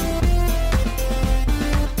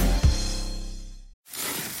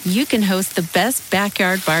 You can host the best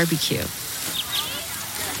backyard barbecue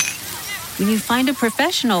when you find a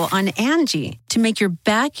professional on Angie to make your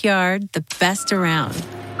backyard the best around.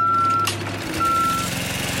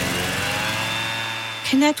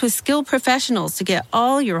 Connect with skilled professionals to get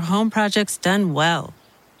all your home projects done well.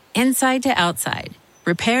 Inside to outside,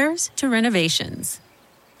 repairs to renovations.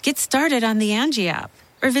 Get started on the Angie app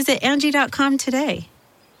or visit Angie.com today.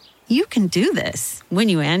 You can do this when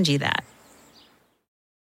you Angie that.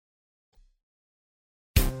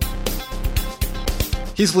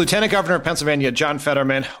 He's Lieutenant Governor of Pennsylvania, John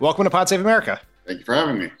Fetterman. Welcome to Pod Save America. Thank you for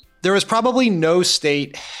having me. There is probably no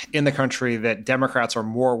state in the country that Democrats are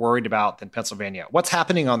more worried about than Pennsylvania. What's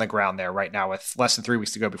happening on the ground there right now with less than 3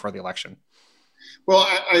 weeks to go before the election? Well,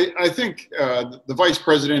 I think the vice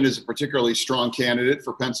president is a particularly strong candidate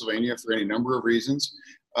for Pennsylvania for any number of reasons.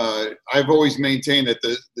 I've always maintained that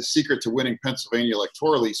the secret to winning Pennsylvania,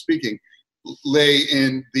 electorally speaking, lay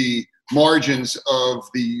in the margins of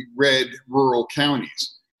the red rural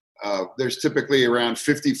counties. There's typically around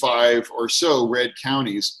 55 or so red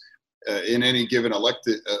counties in any given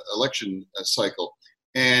election cycle.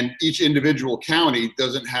 And each individual county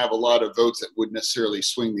doesn't have a lot of votes that would necessarily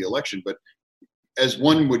swing the election. But as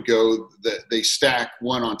one would go, they stack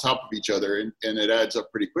one on top of each other, and it adds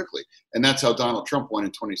up pretty quickly. And that's how Donald Trump won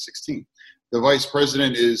in 2016. The vice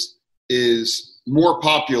president is more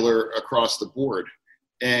popular across the board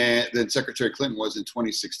than Secretary Clinton was in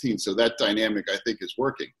 2016. So that dynamic, I think, is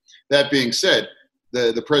working. That being said,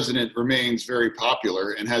 the president remains very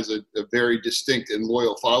popular and has a very distinct and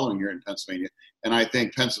loyal following here in Pennsylvania. And I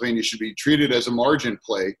think Pennsylvania should be treated as a margin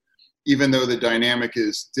play, even though the dynamic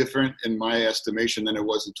is different, in my estimation, than it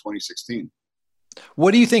was in 2016.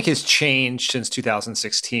 What do you think has changed since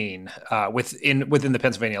 2016 within the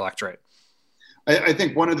Pennsylvania electorate? I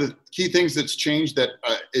think one of the key things that's changed that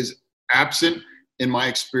is absent in my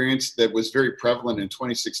experience that was very prevalent in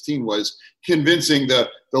 2016 was convincing the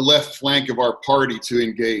left flank of our party to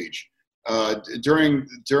engage. During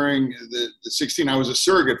the 16, I was a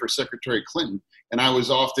surrogate for Secretary Clinton, and I was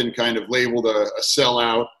often kind of labeled a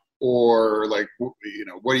sellout or like, what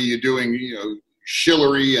are you doing,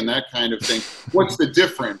 shillery and that kind of thing. What's the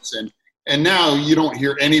difference? And now you don't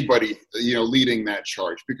hear anybody, leading that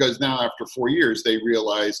charge, because now after 4 years, they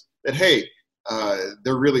realize that, hey,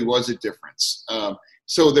 there really was a difference.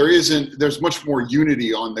 So there's much more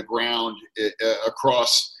unity on the ground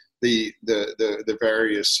across the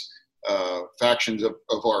various factions of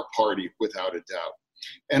our party, without a doubt.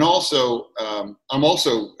 And also, I'm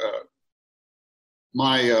also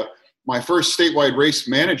my first statewide race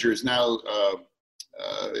manager is now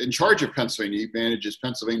in charge of Pennsylvania. He manages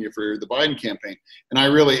Pennsylvania for the Biden campaign. And I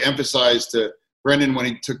really emphasized to Brendan when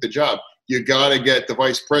he took the job, you got to get the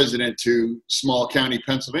vice president to small county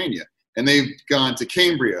Pennsylvania. And they've gone to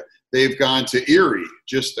Cambria. They've gone to Erie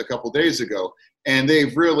just a couple days ago. And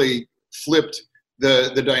they've really flipped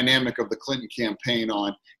the dynamic of the Clinton campaign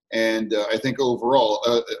on. And I think overall,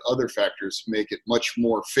 other factors make it much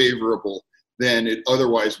more favorable than it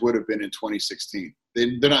otherwise would have been in 2016.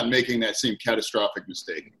 They're not making that same catastrophic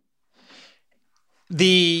mistake.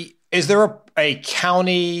 Is there a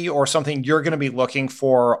county or something you're going to be looking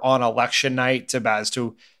for on election night as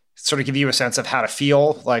to sort of give you a sense of how to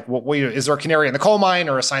feel? Like, is there a canary in the coal mine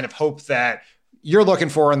or a sign of hope that you're looking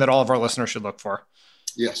for and that all of our listeners should look for?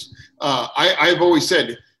 Yes. I've always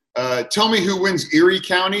said, tell me who wins Erie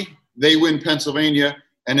County, they win Pennsylvania.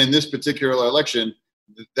 And in this particular election,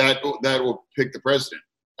 that will pick the president.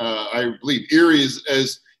 I believe Erie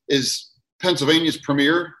is Pennsylvania's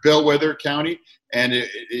premier bellwether county, and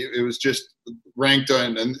it was just ranked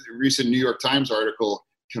on a recent New York Times article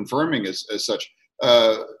confirming as such.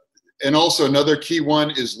 And also another key one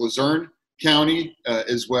is Luzerne County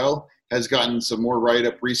as well, has gotten some more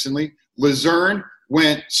write-up recently. Luzerne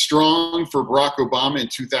went strong for Barack Obama in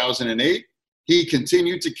 2008. He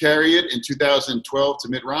continued to carry it in 2012 to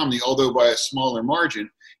Mitt Romney, although by a smaller margin.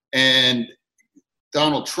 And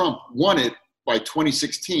Donald Trump won it by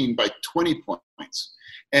 2016 by 20 points.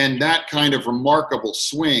 And that kind of remarkable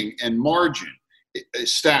swing and margin,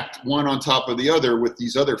 stacked one on top of the other with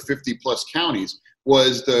these other 50-plus counties,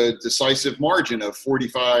 was the decisive margin of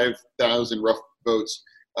 45,000 rough votes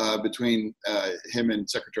between him and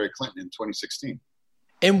Secretary Clinton in 2016.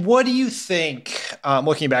 And what do you think,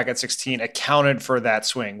 looking back at 16, accounted for that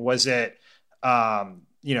swing? Was it,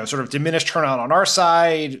 sort of diminished turnout on our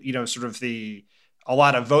side, sort of a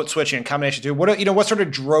lot of vote switching and combination too? What sort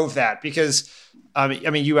of drove that? Because,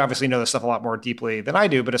 you obviously know this stuff a lot more deeply than I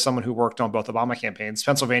do, but as someone who worked on both Obama campaigns,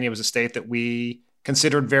 Pennsylvania was a state that we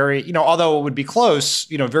considered very, although it would be close,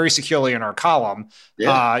 very securely in our column.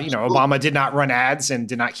 Yeah, Obama did not run ads and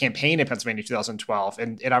did not campaign in Pennsylvania in 2012.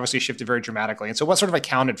 And it obviously shifted very dramatically. And so what sort of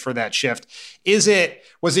accounted for that shift? Was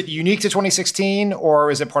it unique to 2016,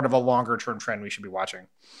 or is it part of a longer term trend we should be watching?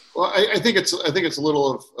 Well, I think it's a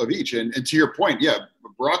little of each. And to your point, yeah,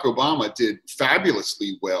 Barack Obama did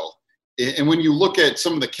fabulously well. And when you look at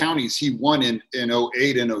some of the counties he won in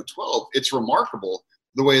 08 and 012, it's remarkable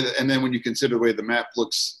the way that, and then when you consider the way the map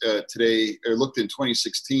looks today, or looked in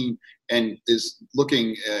 2016 and is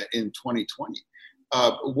looking in 2020.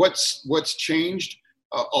 What's changed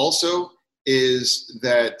also is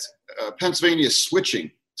that Pennsylvania is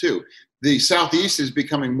switching too. The Southeast is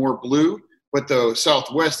becoming more blue, but the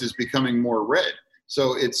Southwest is becoming more red.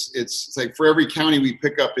 So it's like for every county we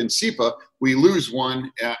pick up in SEPA, we lose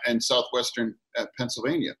one in southwestern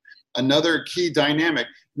Pennsylvania. Another key dynamic.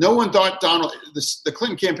 No one thought the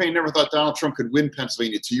Clinton campaign never thought Donald Trump could win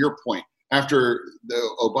Pennsylvania, to your point, after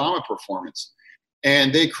the Obama performance.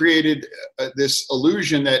 And they created this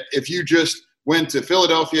illusion that if you just went to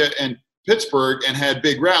Philadelphia and Pittsburgh and had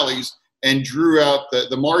big rallies and drew out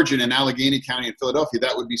the margin in Allegheny County and Philadelphia,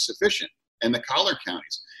 that would be sufficient, and the collar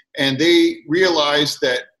counties. And they realized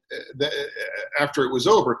that after it was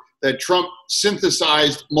over, that Trump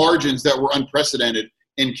synthesized margins that were unprecedented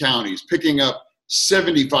in counties, picking up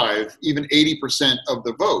 75, even 80% of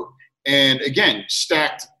the vote. And again,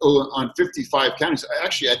 stacked on 55 counties.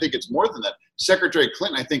 Actually, I think it's more than that. Secretary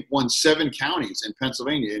Clinton, I think, won 7 counties in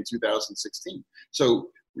Pennsylvania in 2016. So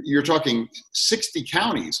you're talking 60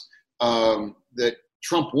 counties that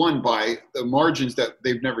Trump won by the margins that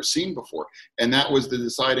they've never seen before. And that was the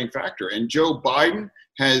deciding factor. And Joe Biden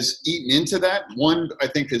has eaten into that. One, I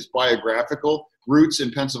think his biographical roots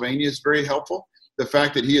in Pennsylvania is very helpful. The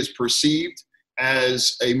fact that he is perceived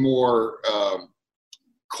as a more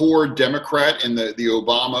core Democrat in the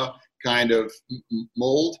Obama kind of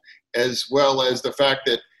mold, as well as the fact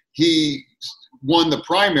that he won the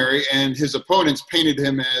primary and his opponents painted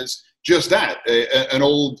him as just that, an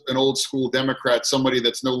old school Democrat, somebody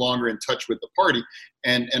that's no longer in touch with the party.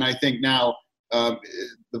 And I think now the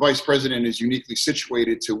vice president is uniquely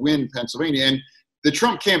situated to win Pennsylvania. And the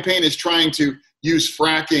Trump campaign is trying to use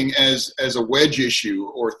fracking as a wedge issue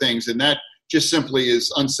or things. And that just simply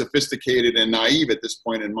is unsophisticated and naive at this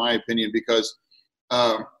point, in my opinion, because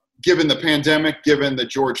given the pandemic, given the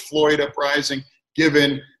George Floyd uprising,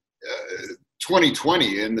 given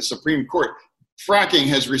 2020 and the Supreme Court, fracking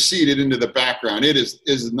has receded into the background. It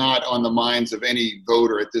is not on the minds of any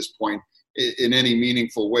voter at this point in any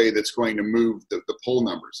meaningful way that's going to move the poll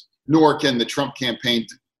numbers, nor can the Trump campaign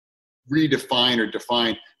redefine or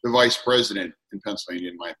define the vice president in Pennsylvania,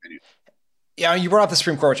 in my opinion. Yeah, you brought up the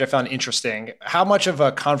Supreme Court, which I found interesting. How much of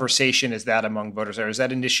a conversation is that among voters there? Is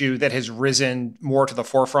that an issue that has risen more to the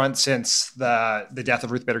forefront since the death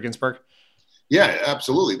of Ruth Bader Ginsburg? Yeah,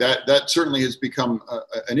 absolutely. That certainly has become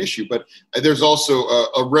an issue. But there's also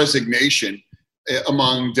a resignation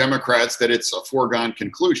among Democrats that it's a foregone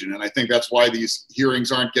conclusion. And I think that's why these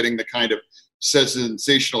hearings aren't getting the kind of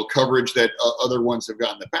sensational coverage that other ones have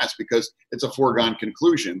gotten in the past, because it's a foregone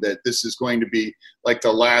conclusion that this is going to be like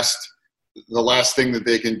the last thing that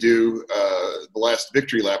they can do, the last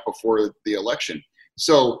victory lap before the election.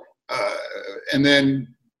 So, and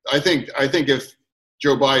then I think if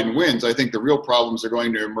Joe Biden wins, I think the real problems are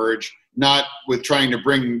going to emerge, not with trying to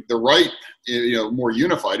bring the right, more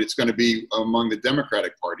unified. It's going to be among the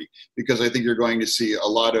Democratic Party, because I think you're going to see a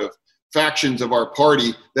lot of factions of our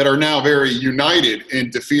party that are now very united in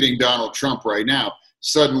defeating Donald Trump right now.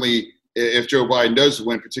 Suddenly, if Joe Biden does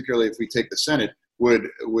win, particularly if we take the Senate, would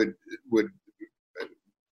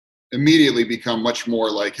immediately become much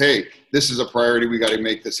more like, hey, this is a priority. We got to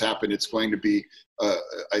make this happen. It's going to be,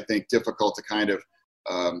 I think, difficult to kind of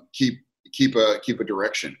keep a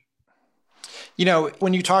direction.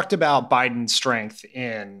 When you talked about Biden's strength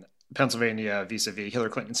in Pennsylvania vis-a-vis Hillary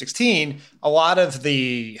Clinton in 2016, a lot of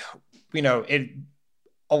the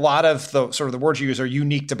sort of the words you use are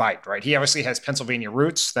unique to Biden, right? He obviously has Pennsylvania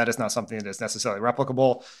roots. That is not something that is necessarily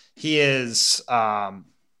replicable. He is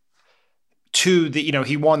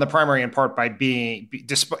he won the primary in part by being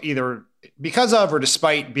either because of or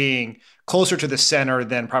despite being closer to the center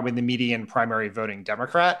than probably the median primary voting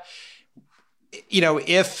Democrat.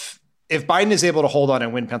 If Biden is able to hold on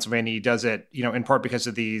and win Pennsylvania, he does it, in part because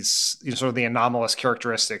of these sort of the anomalous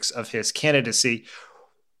characteristics of his candidacy.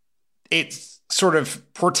 It sort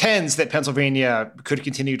of portends that Pennsylvania could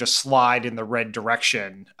continue to slide in the red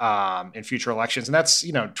direction in future elections. And that's,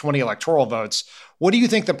 20 electoral votes. What do you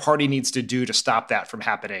think the party needs to do to stop that from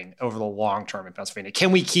happening over the long term in Pennsylvania?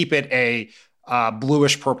 Can we keep it a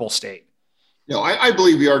bluish purple state? I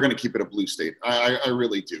believe we are going to keep it a blue state. I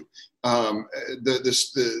really do.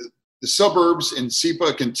 The suburbs in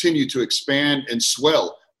SEPA continue to expand and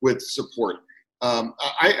swell with support.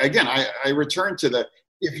 I return to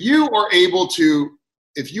if you are able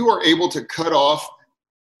to cut off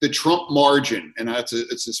the Trump margin, and it's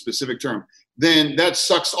a specific term, then that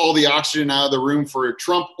sucks all the oxygen out of the room for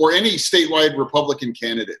Trump or any statewide Republican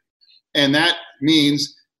candidate. And that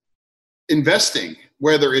means investing,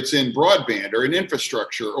 whether it's in broadband or in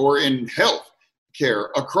infrastructure or in health, care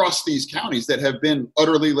across these counties that have been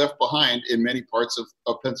utterly left behind in many parts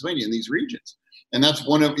of Pennsylvania in these regions. And that's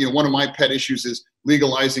one of my pet issues is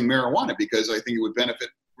legalizing marijuana, because I think it would benefit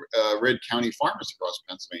red county farmers across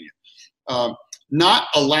Pennsylvania. Not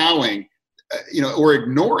allowing, or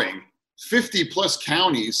ignoring 50 plus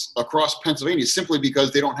counties across Pennsylvania simply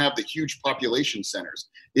because they don't have the huge population centers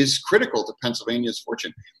is critical to Pennsylvania's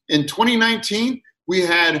fortune. In 2019, we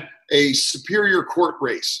had a Superior Court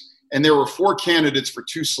race, and there were 4 candidates for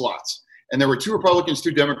 2 slots. And there were 2 Republicans,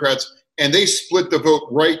 2 Democrats, and they split the vote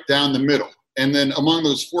right down the middle. And then among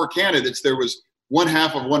those 4 candidates, there was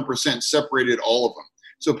 0.5% separated all of them.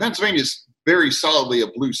 So Pennsylvania is very solidly a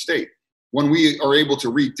blue state. When we are able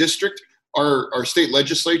to redistrict our state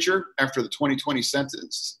legislature after the 2020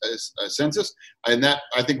 census, and that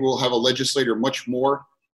I think we'll have a legislator much more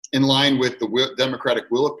in line with the democratic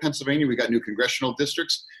will of Pennsylvania. We got new congressional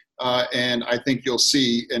districts, and I think you'll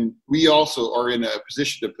see, and we also are in a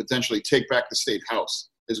position to potentially take back the state house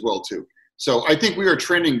as well too. So I think we are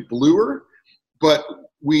trending bluer, but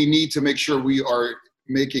we need to make sure we are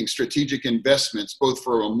making strategic investments, both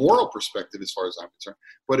from a moral perspective, as far as I'm concerned,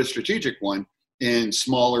 but a strategic one in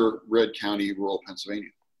smaller red county, rural Pennsylvania.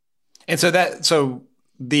 And so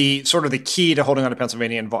the sort of the key to holding on to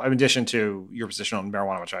Pennsylvania, in addition to your position on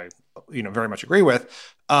marijuana, which I very much agree with,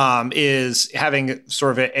 is having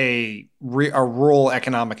sort of a rural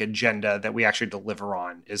economic agenda that we actually deliver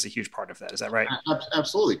on is a huge part of that. Is that right?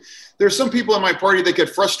 Absolutely. There's some people in my party that get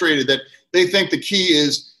frustrated that they think the key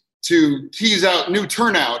is to tease out new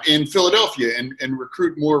turnout in Philadelphia and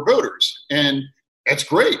recruit more voters. And that's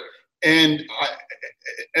great. And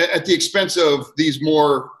at the expense of these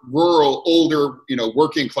more rural, older,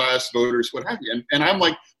 working class voters, what have you. And I'm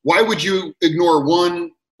like, why would you ignore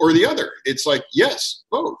one or the other? It's like, yes,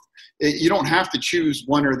 both. You don't have to choose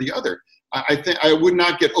one or the other. I think I would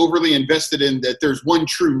not get overly invested in that there's one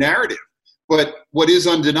true narrative. But what is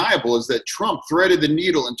undeniable is that Trump threaded the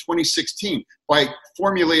needle in 2016 by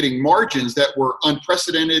formulating margins that were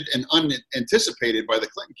unprecedented and unanticipated by the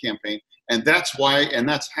Clinton campaign. And that's why, and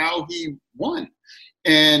that's how he won.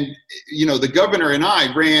 And, the governor and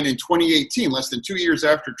I ran in 2018, less than 2 years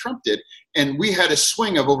after Trump did, and we had a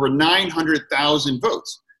swing of over 900,000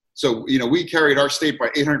 votes. So, we carried our state by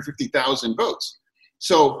 850,000 votes.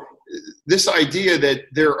 So this idea that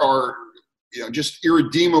there are, just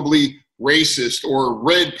irredeemably racist or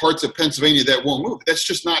red parts of Pennsylvania that won't move, that's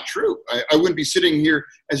just not true. I wouldn't be sitting here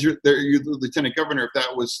as your lieutenant governor if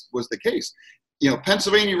that was the case.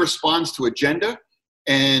 Pennsylvania responds to agenda,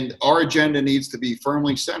 and our agenda needs to be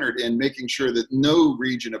firmly centered in making sure that no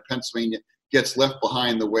region of Pennsylvania gets left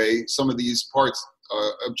behind the way some of these parts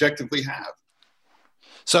objectively have.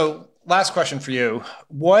 So last question for you.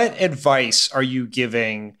 What advice are you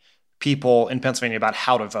giving people in Pennsylvania about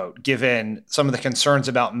how to vote, given some of the concerns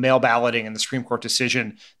about mail balloting and the Supreme Court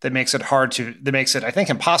decision that makes it I think,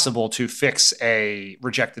 impossible to fix a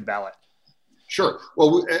rejected ballot? Sure.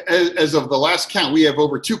 Well, as of the last count, we have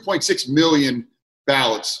over 2.6 million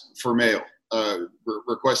ballots for mail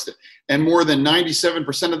requested, and more than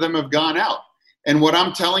 97% of them have gone out. And what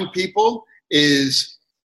I'm telling people is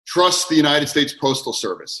trust the United States Postal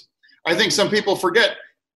Service. I think some people forget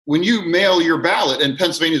when you mail your ballot, and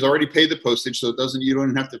Pennsylvania's already paid the postage, so you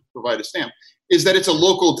don't have to provide a stamp, is that it's a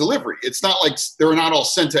local delivery. It's not like they're not all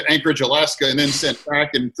sent to Anchorage, Alaska, and then sent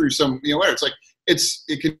back and through some, whatever. It's like,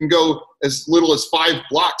 it can go as little as 5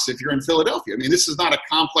 blocks if you're in Philadelphia. I mean, this is not a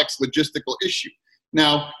complex logistical issue.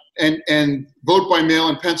 Now, and vote by mail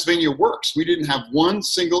in Pennsylvania works. We didn't have one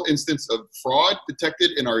single instance of fraud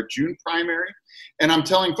detected in our June primary. And I'm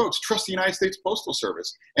telling folks, trust the United States Postal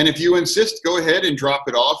Service. And if you insist, go ahead and drop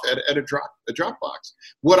it off at a drop box.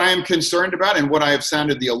 What I am concerned about, and what I have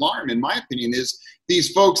sounded the alarm, in my opinion, is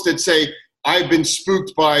these folks that say, I've been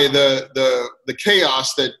spooked by the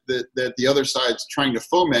chaos that the other side's trying to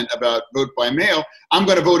foment about vote by mail. I'm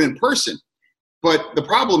going to vote in person. But the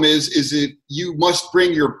problem is that you must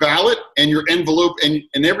bring your ballot and your envelope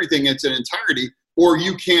and everything in its entirety, or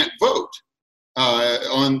you can't vote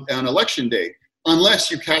on election day unless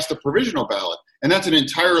you cast a provisional ballot. And that's an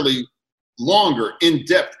entirely longer,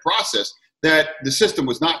 in-depth process that the system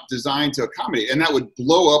was not designed to accommodate. And that would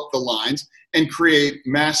blow up the lines and create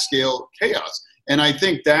mass-scale chaos. And I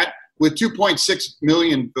think that with 2.6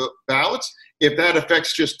 million ballots, if that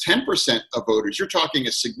affects just 10% of voters, you're talking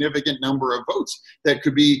a significant number of votes that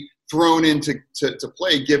could be thrown into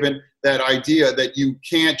play, given that idea that you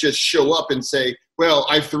can't just show up and say, well,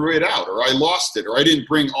 I threw it out, or I lost it, or I didn't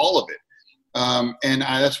bring all of it.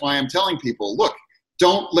 That's why I'm telling people, look,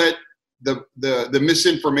 don't let the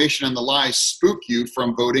misinformation and the lies spook you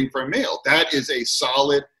from voting for mail. That is a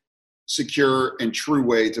solid secure, and true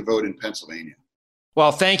way to vote in Pennsylvania.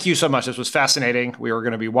 Well, thank you so much. This was fascinating. We are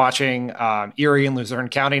going to be watching Erie and Luzerne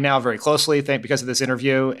County now very closely because of this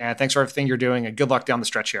interview. And thanks for everything you're doing, and good luck down the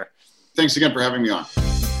stretch here. Thanks again for having me on.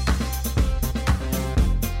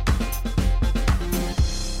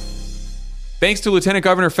 Thanks to Lieutenant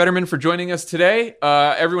Governor Fetterman for joining us today.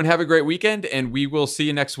 Everyone have a great weekend, and we will see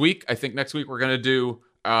you next week. I think next week we're going to do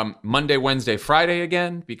Monday, Wednesday, Friday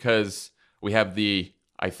again, because we have the,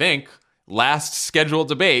 I think, last scheduled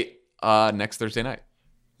debate next Thursday night.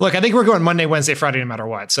 Look, I think we're going Monday, Wednesday, Friday, no matter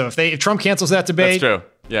what. So if Trump cancels that debate, that's true.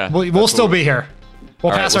 Yeah, we'll still be here.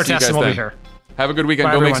 We'll pass our test and we'll be here. Have a good weekend.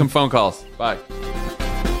 Bye, Go everyone. make some phone calls. Bye.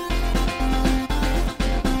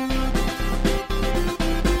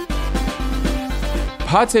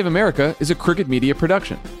 Pod Save America is a Crooked Media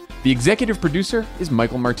production. The executive producer is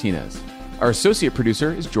Michael Martinez. Our associate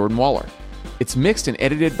producer is Jordan Waller. It's mixed and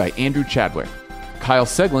edited by Andrew Chadwick. Kyle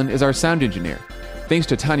Seglin is our sound engineer. Thanks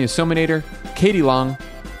to Tanya Sominator, Katie Long,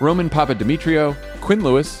 Roman Papadimitriou, Quinn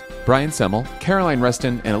Lewis, Brian Semmel, Caroline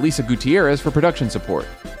Reston, and Elisa Gutierrez for production support.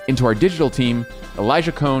 And to our digital team,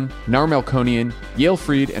 Elijah Cohn, Naur Melkonian, Yale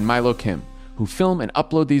Freed, and Milo Kim, who film and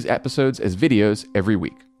upload these episodes as videos every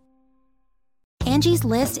week. Angie's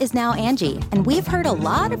List is now Angie, and we've heard a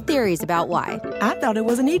lot of theories about why. I thought it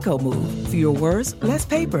was an eco move. Fewer words, less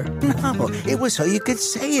paper. No, it was so you could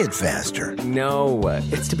say it faster. No,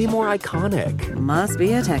 it's to be more iconic. Must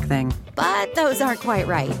be a tech thing. But those aren't quite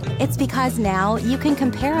right. It's because now you can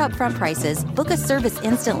compare upfront prices, book a service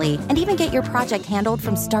instantly, and even get your project handled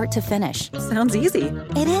from start to finish. Sounds easy.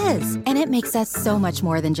 It is, and it makes us so much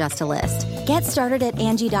more than just a list. Get started at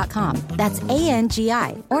Angie.com. That's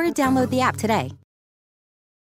ANGI, or download the app today.